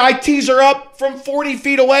the guy tees her up from 40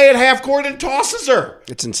 feet away at half court and tosses her.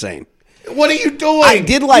 It's insane. What are you doing? I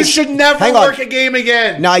did like. You should never work a game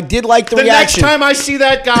again. Now I did like the next reaction. time I see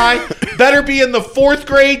that guy, better be in the 4th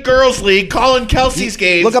grade girls league calling Kelsey's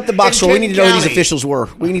games. Look up the box score. We need to know who these County. officials were.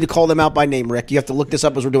 We need to call them out by name, Rick. You have to look this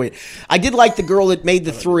up as we're doing it. I did like the girl that made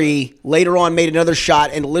the 3. Later on, made another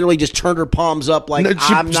shot and literally just turned her palms up like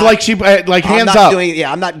hands up.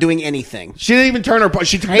 I'm not doing anything. She didn't even turn her.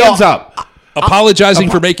 She hands up,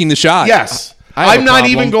 apologizing for making the shot. Yes, I have I'm a not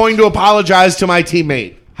problem. even going to apologize to my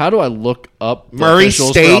teammate. How do I look up the Murray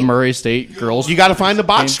officials State? for a Murray State girls? You got to find the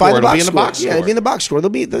box score. It'll be in the box score. Yeah, it'll be in the box score. They'll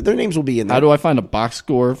be their names will be in there. How do I find a box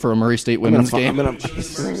score for a Murray State women's game? I'm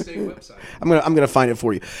gonna find it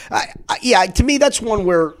for you. To me, that's one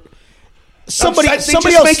where somebody They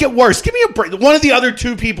else make it worse. Give me a break. One of the other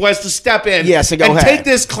 2 people has to step in. Yes, and go and ahead. take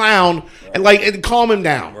this clown and calm him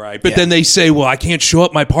down. Right, but then they say, "Well, I can't show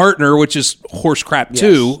up my partner," which is horse crap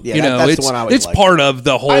too. Yeah, that's the one I always it's like. part of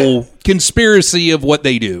the whole conspiracy of what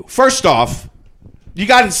they do. First off, you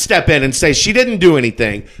got to step in and say she didn't do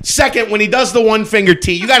anything. Second, when he does the one finger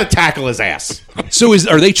T, you got to tackle his ass. So,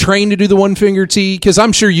 are they trained to do the one finger T? Because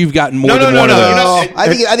I'm sure you've gotten more than one of those.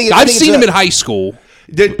 You know, I've seen them in high school.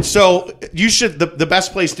 So you should. The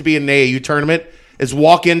best place to be in an AAU tournament is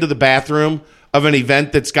walk into the bathroom of an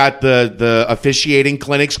event that's got the officiating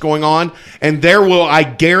clinics going on, and there will, I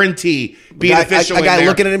guarantee, be an official a guy in there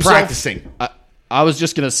looking at himself? practicing. I was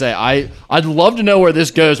just gonna say I'd love to know where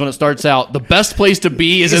this goes when it starts out. The best place to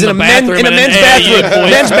be is in the bathroom in a at men's an bathroom.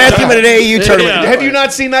 AAU Men's bathroom at an AAU tournament. Yeah. Have you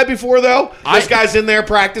not seen that before, though? This guy's in there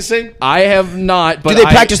practicing. I have not. But Do they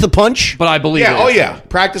practice the punch? But I believe. Yeah. it. Oh yeah.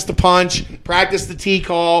 Practice the punch. Practice the T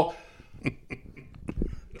call.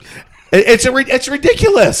 It's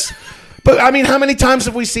ridiculous. But, I mean, how many times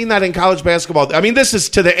have we seen that in college basketball? I mean, this is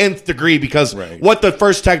to the nth degree because what the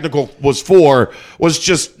first technical was for was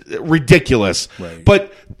just ridiculous. Right.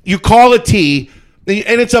 But you call a T,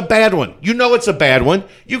 and it's a bad one. You know it's a bad one.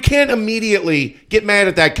 You can't immediately get mad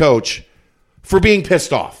at that coach for being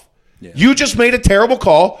pissed off. Yeah. You just made a terrible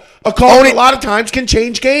call. A call that a lot of times can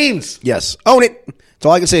change games. Yes. Own it. That's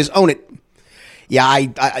all I can say is own it. Yeah,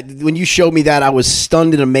 I when you showed me that, I was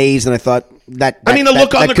stunned and amazed, and I thought the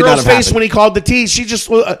look on the girl's face when he called the T, she just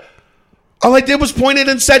all I did was pointed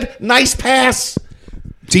and said, "Nice pass."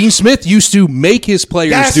 Dean Smith used to make his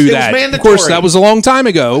players do it was that. mandatory. Of course, that was a long time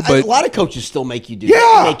ago, but a lot of coaches still make you do Yeah,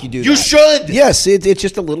 that. Make you do you that. should. Yes, it's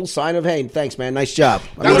just a little sign of, hey, thanks, man, nice job.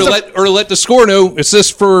 I mean, or let the score know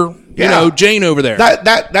assist for Jane over there.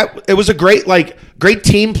 That it was a great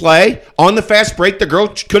team play on the fast break. The girl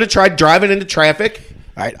could have tried driving into traffic.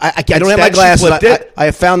 all right, I don't have my Instead, she glasses. flipped it. I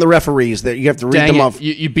have found the referees that you have to read Dang them it. off.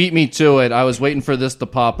 You beat me to it. I was waiting for this to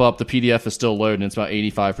pop up. The PDF is still loading. It's about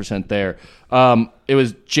 85% there. It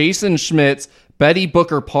was Jason Schmitz, Betty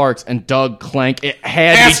Booker Parks, and Doug Clank. It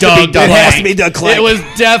had to be Doug Clank. It has to be Doug Clank. It was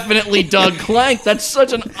definitely Doug Clank. That's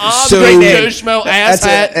such an odd So- Schmo That's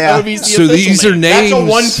asshat it, yeah. OVC So official these are name. names. That's a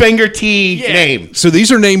one finger T name. So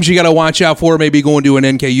these are names you got to watch out for. Maybe going to an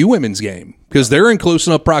NKU women's game because they're in close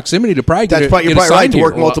enough proximity to probably That's get, probably, you're get probably right assigned to here.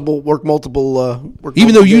 work multiple.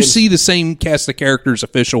 Even though you games. see the same cast of characters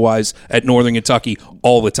official-wise at Northern Kentucky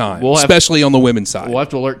all the time, We'll have- especially on the women's side. We'll have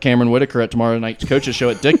to alert Cameron Whitaker at tomorrow night's coaches show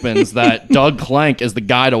at Dickman's that Doug Clank is the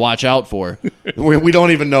guy to watch out for. We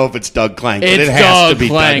don't even know if it's Doug Clank, but It's it has Doug to be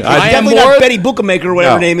Clank. Doug I Clank. am Definitely more- not Betty Bookamaker or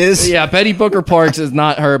whatever her No. name is. Yeah, Betty Booker Parks is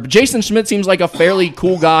not her. But Jason Schmidt seems like a fairly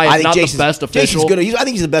cool guy. I think Not Jason's the best official. Jason's good. I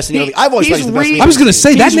think he's the best in the league. I've always thought he's the best in the I was league. going to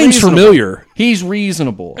say, that He's name's reasonable. familiar. He's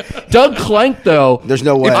reasonable. Doug Clank, though, There's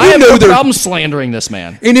no way. I have You know no they're- problem slandering this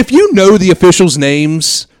man. And if you know the officials'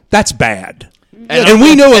 names, that's bad. And- And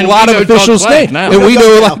we know a and lot we of know Doug officials' Clank names. now. And we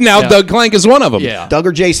know Doug now now. Doug Clank is one of them. Yeah. Doug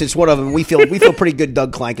or Jason, it's one of them. We feel pretty good.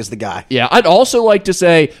 Doug Clank is the guy. Yeah, I'd also like to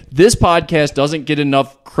say this podcast doesn't get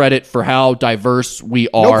enough credit for how diverse we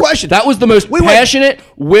are. question. That was the most We went- passionate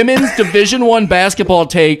women's Division I basketball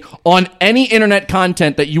take on any internet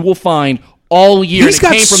content that you will find all year. He's and it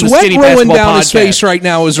got came from the sweat Skinny rolling Basketball down his Podcast. face right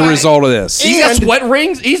now as a result of this. He's got And- sweat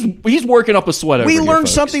rings. He's working up a sweat over We here, learned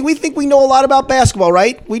folks. something. We think we know a lot about basketball,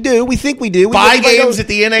 right? We do. We think we do. We Buy everybody games knows. at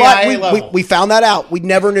the NAIA But we, level. we found that out. We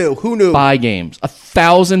never knew. Who knew? Buy games.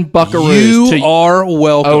 1,000 buckaroos. You to, are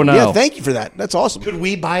welcome. Oh, no. Yeah, thank you for that. That's awesome. Could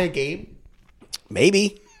we buy a game?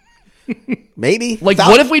 Maybe. Maybe. Like, Thou-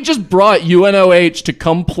 what if we just brought UNOH to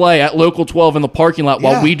come play at Local 12 in the parking lot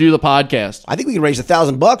while Yeah. we do the podcast? I think we can raise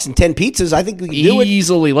 $1,000 and 10 pizzas. I think we can do it.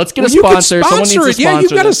 Easily. Let's get Well, a you can sponsor. Someone needs sponsor to it. Yeah, sponsor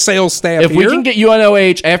you've got a this. sales staff If here. we can get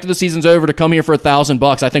UNOH after the season's over to come here for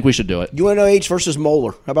 $1,000, I think we should do it. UNOH versus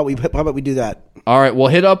Moeller. How about we do that? All right, we'll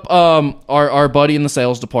hit up our buddy in the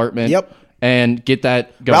sales department. Yep. And get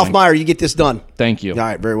that going. Ralph Meyer, you get this done. Thank you. All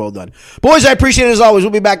right, very well done. Boys, I appreciate it as always. We'll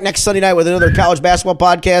be back next Sunday night with another college basketball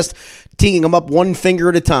podcast, teeing them up one finger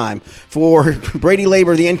at a time. For Brady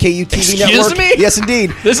Labor, the NKU TV Excuse Network. me? Yes,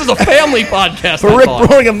 indeed. This is a family podcast. For Rick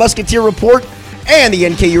Roaring of Musketeer Report and the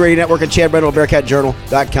NKU Radio Network and Chad Brendel of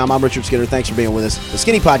BearcatJournal.com. I'm Richard Skinner. Thanks for being with us. The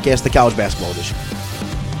Skinny Podcast, the College Basketball Edition.